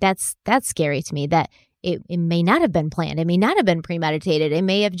 That's scary to me that it may not have been planned. It may not have been premeditated. It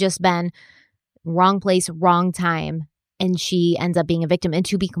may have just been wrong place, wrong time, and she ends up being a victim. And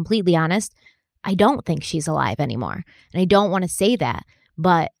to be completely honest, I don't think she's alive anymore. And I don't want to say that,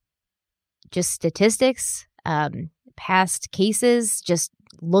 but just statistics, past cases, just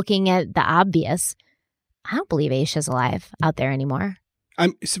looking at the obvious, I don't believe Asha's alive out there anymore.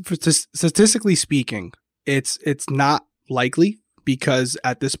 Statistically speaking, it's not likely. Because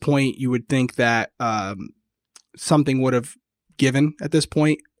at this point, you would think that something would have given at this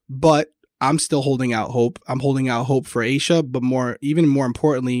point. But I'm still holding out hope. I'm holding out hope for Asha, but even more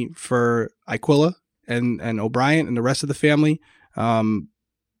importantly, for Aquila and O'Brien and the rest of the family.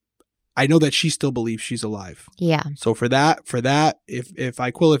 I know that she still believes she's alive. Yeah. So for that, if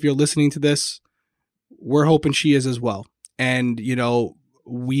Aquila, if you're listening to this, we're hoping she is as well. And,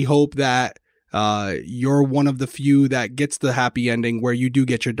 we hope that you're one of the few that gets the happy ending where you do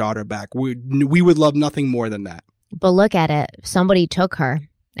get your daughter back. We would love nothing more than that. But look at it. Somebody took her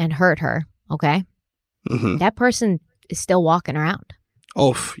and hurt her. Okay. Mm-hmm. That person is still walking around.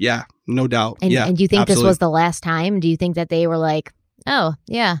 Oh, yeah, no doubt. And, yeah, and do you think absolutely. This was the last time? Do you think that they were like, oh,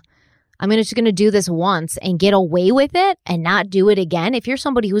 yeah, I'm just going to do this once and get away with it and not do it again. If you're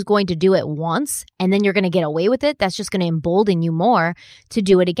somebody who's going to do it once and then you're going to get away with it, that's just going to embolden you more to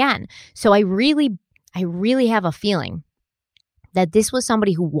do it again. So I really have a feeling that this was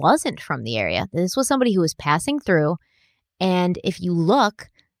somebody who wasn't from the area. This was somebody who was passing through. And if you look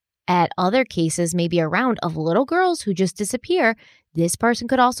at other cases maybe around of little girls who just disappear, this person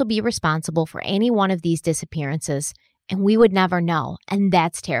could also be responsible for any one of these disappearances, and we would never know. And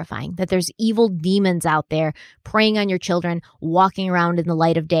that's terrifying, that there's evil demons out there preying on your children, walking around in the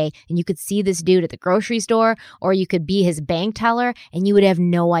light of day, and you could see this dude at the grocery store, or you could be his bank teller, and you would have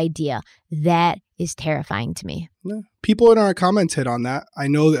no idea. That is terrifying to me. Yeah. People in our comments hit on that. I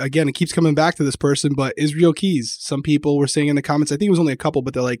know that, again, it keeps coming back to this person, but Israel Keys. Some people were saying in the comments, I think it was only a couple,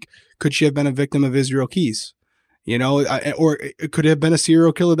 but they're like, could she have been a victim of Israel Keys? You know, or it could have been a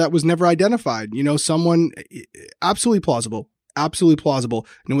serial killer that was never identified. You know, someone absolutely plausible. Absolutely plausible.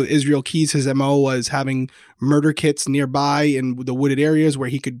 And with Israel Keys, his MO was having murder kits nearby in the wooded areas where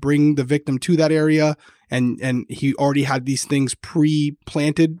he could bring the victim to that area. And he already had these things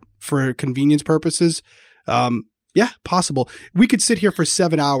pre-planted for convenience purposes. Yeah, possible. We could sit here for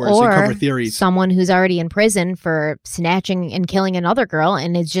 7 hours and cover theories. Someone who's already in prison for snatching and killing another girl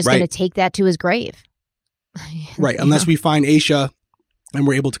and is just going to take that to his grave. Right. Unless we find Asha and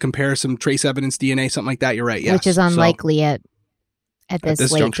we're able to compare some trace evidence, DNA, something like that. You're right. Yes. Which is unlikely at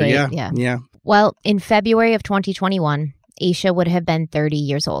this late juncture. date. Yeah. Well, in February of 2021, Asha would have been 30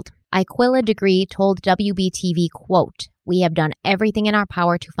 years old. Iquilla Degree told WBTV, quote, "We have done everything in our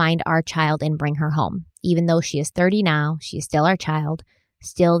power to find our child and bring her home. Even though she is 30 now, she is still our child,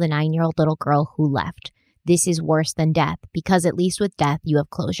 still the 9-year-old little girl who left. This is worse than death, because at least with death, you have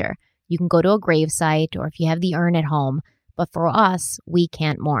closure. You can go to a gravesite or if you have the urn at home. But for us, we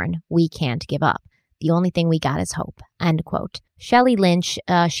can't mourn. We can't give up. The only thing we got is hope." End quote. Shelley Lynch,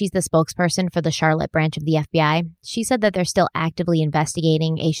 she's the spokesperson for the Charlotte branch of the FBI. She said that they're still actively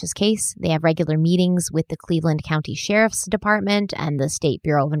investigating Asha's case. They have regular meetings with the Cleveland County Sheriff's Department and the State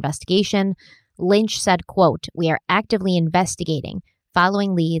Bureau of Investigation. Lynch said, quote, "We are actively investigating,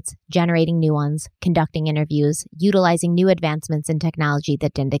 following leads, generating new ones, conducting interviews, utilizing new advancements in technology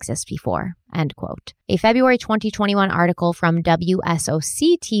that didn't exist before." End quote. A February 2021 article from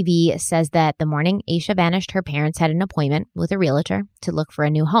WSOC TV says that the morning Asha vanished, her parents had an appointment with a realtor to look for a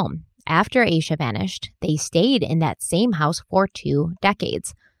new home. After Asha vanished, they stayed in that same house for 2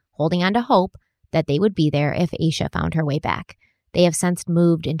 decades, holding on to hope that they would be there if Asha found her way back. They have since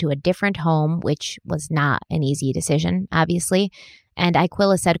moved into a different home, which was not an easy decision, obviously. And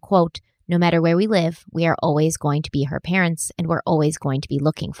Iquilla said, quote, "No matter where we live, we are always going to be her parents, and we're always going to be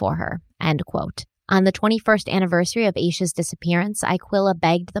looking for her." End quote. On the 21st anniversary of Asha's disappearance, Iquilla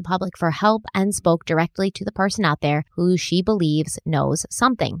begged the public for help and spoke directly to the person out there who she believes knows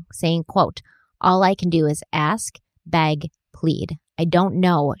something, saying, quote, "All I can do is ask, beg, plead. I don't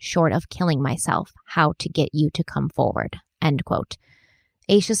know, short of killing myself, how to get you to come forward." End quote.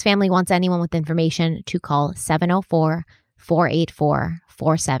 Asha's family wants anyone with information to call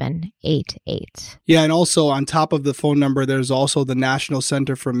 704-484-4788. Yeah, and also on top of the phone number, there's also the National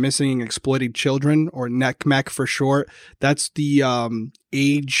Center for Missing and Exploited Children, or NCMEC for short. That's the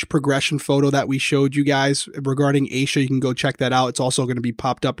age progression photo that we showed you guys regarding Asha. You can go check that out. It's also going to be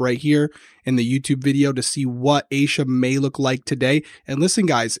popped up right here in the YouTube video to see what Asha may look like today. And listen,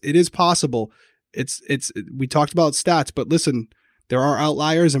 guys, it is possible. We talked about stats, but listen, there are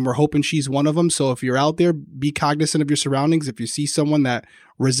outliers and we're hoping she's one of them. So if you're out there, be cognizant of your surroundings. If you see someone that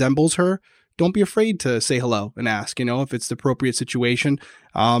resembles her, don't be afraid to say hello and ask, if it's the appropriate situation.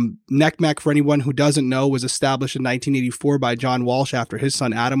 NCMEC, for anyone who doesn't know, was established in 1984 by John Walsh after his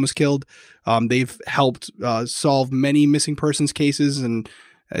son Adam was killed. They've helped solve many missing persons cases, and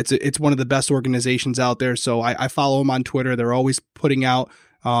it's one of the best organizations out there. So I follow them on Twitter. They're always putting out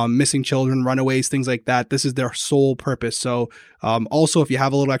missing children, runaways, things like that. This is their sole purpose. So also, if you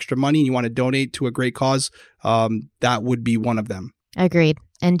have a little extra money and you want to donate to a great cause, that would be one of them. Agreed.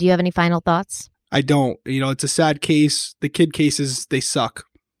 And do you have any final thoughts? I don't. It's a sad case. The kid cases, they suck.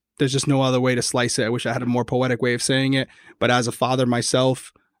 There's just no other way to slice it. I wish I had a more poetic way of saying it. But as a father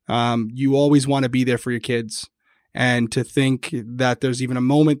myself, you always want to be there for your kids. And to think that there's even a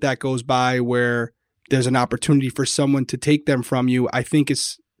moment that goes by where there's an opportunity for someone to take them from you, I think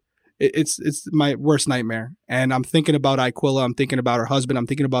it's my worst nightmare. And I'm thinking about Iquilla. I'm thinking about her husband. I'm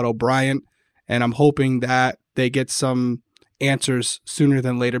thinking about O'Brien. And I'm hoping that they get some answers sooner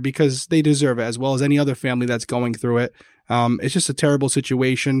than later, because they deserve it, as well as any other family that's going through it. It's just a terrible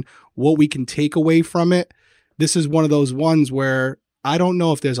situation. What we can take away from it, this is one of those ones where I don't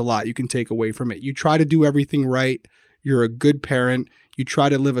know if there's a lot you can take away from it. You try to do everything right. You're a good parent. You try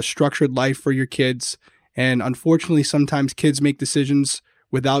to live a structured life for your kids. And unfortunately, sometimes kids make decisions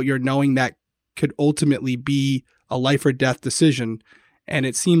without your knowing that could ultimately be a life or death decision. And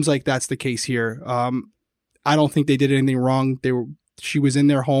it seems like that's the case here. I don't think they did anything wrong. She was in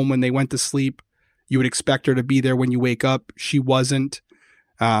their home when they went to sleep. You would expect her to be there when you wake up. She wasn't.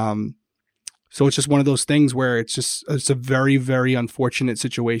 So it's just one of those things where it's a very, very unfortunate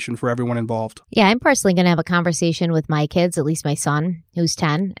situation for everyone involved. Yeah, I'm personally going to have a conversation with my kids, at least my son, who's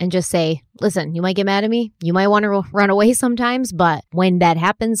 10, and just say, listen, you might get mad at me. You might want to run away sometimes, but when that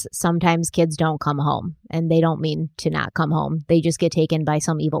happens, sometimes kids don't come home, and they don't mean to not come home. They just get taken by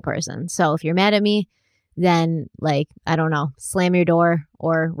some evil person. So if you're mad at me, then, like, I don't know, slam your door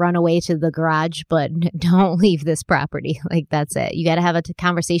or run away to the garage, but don't leave this property. Like, that's it. You got to have a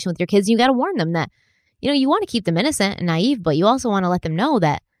conversation with your kids. You got to warn them that, you want to keep them innocent and naive, but you also want to let them know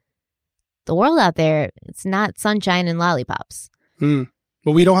that the world out there, it's not sunshine and lollipops. Well,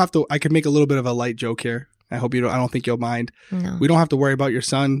 we don't have to. I could make a little bit of a light joke here. I don't think you'll mind. No. We don't have to worry about your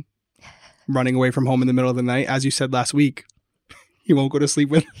son running away from home in the middle of the night. As you said last week, he won't go to sleep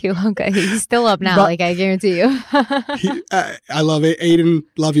with. He won't go. He's still up now, I guarantee you. I love it. Aiden,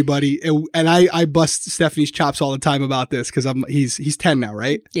 love you, buddy. And I bust Stephanie's chops all the time about this because he's 10 now,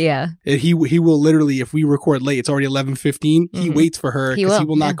 right? Yeah. And he will literally, if we record late, it's already 11:15. He waits for her because he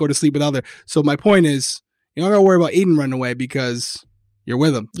will not go to sleep with other. So my point is, you're not gonna worry about Aiden running away because you're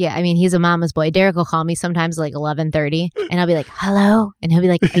with him. Yeah, I mean, he's a mama's boy. Derek will call me sometimes like 11:30, and I'll be like, hello? And he'll be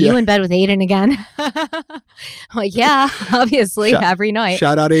like, are you in bed with Aiden again? I'm like, yeah, obviously, every night.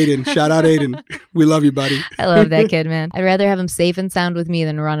 Shout out Aiden. We love you, buddy. I love that kid, man. I'd rather have him safe and sound with me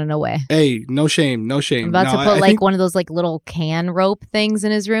than running away. Hey, no shame. I'm about to put one of those like little can rope things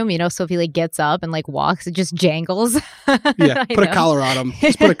in his room, so if he like gets up and like walks, it just jangles. Yeah, put a collar on him.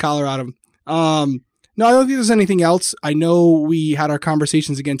 Just put a collar on him. No, I don't think there's anything else. I know we had our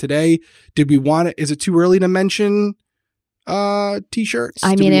conversations again today. Did we want it? Is it too early to mention t-shirts?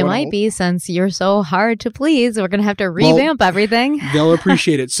 I mean, it might be, since you're so hard to please. We're gonna have to revamp everything. They'll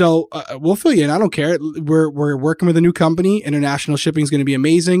appreciate it. So we'll fill you in. I don't care. We're working with a new company. International shipping is going to be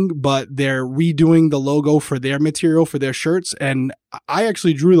amazing, but they're redoing the logo for their material for their shirts. And I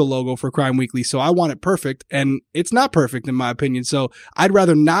actually drew the logo for Crime Weekly, so I want it perfect, and it's not perfect in my opinion. So I'd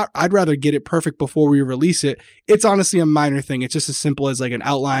rather get it perfect before we release it. It's honestly a minor thing. It's just as simple as like an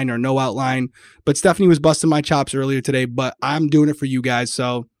outline or no outline. But Stephanie was busting my chops earlier today, but I'm doing it for you guys,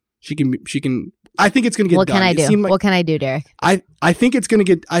 so she can. I think it's gonna get done. What can I do? What can I do, Derek? I think it's gonna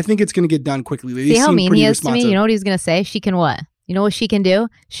get done quickly. See how mean he is to me? You know what he's gonna say? She can what? You know what she can do?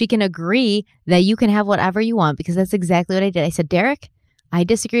 She can agree that you can have whatever you want, because that's exactly what I did. I said, Derek, I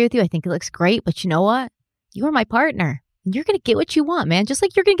disagree with you. I think it looks great, but you know what? You are my partner. You're going to get what you want, man. Just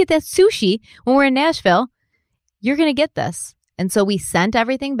like you're going to get that sushi when we're in Nashville, you're going to get this. And so we sent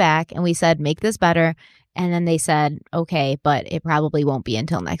everything back and we said, make this better. And then they said, okay, but it probably won't be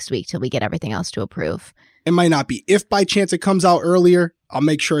until next week till we get everything else to approve. It might not be. If by chance it comes out earlier, I'll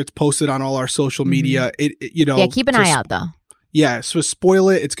make sure it's posted on all our social media. Yeah, keep an eye out though. Yeah, so spoil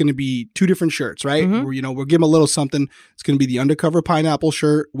it. It's going to be 2 different shirts, right? We'll give them a little something. It's going to be the Undercover Pineapple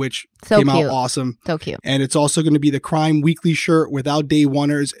shirt, which came out awesome. So cute. And it's also going to be the Crime Weekly shirt without day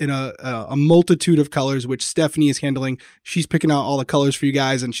oneers in a multitude of colors, which Stephanie is handling. She's picking out all the colors for you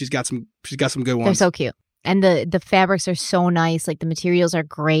guys, and she's got some good ones. They're so cute. And the fabrics are so nice. Like, the materials are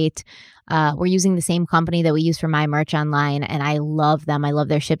great. We're using the same company that we use for my merch online, and I love them. I love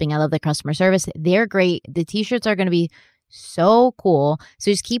their shipping. I love their customer service. They're great. The t-shirts are going to be so cool. So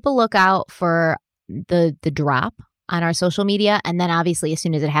just keep a lookout for the drop on our social media. And then obviously, as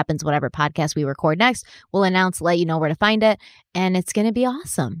soon as it happens, whatever podcast we record next, we'll announce, let you know where to find it. And it's going to be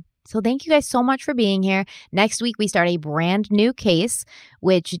awesome. So thank you guys so much for being here. Next week, we start a brand new case,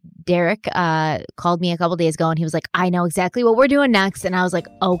 which Derek called me a couple days ago, and he was like, I know exactly what we're doing next. And I was like,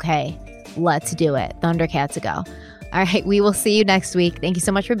 okay, let's do it. Thundercats ago. All right, we will see you next week. Thank you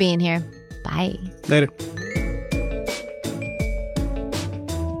so much for being here. Bye. Later.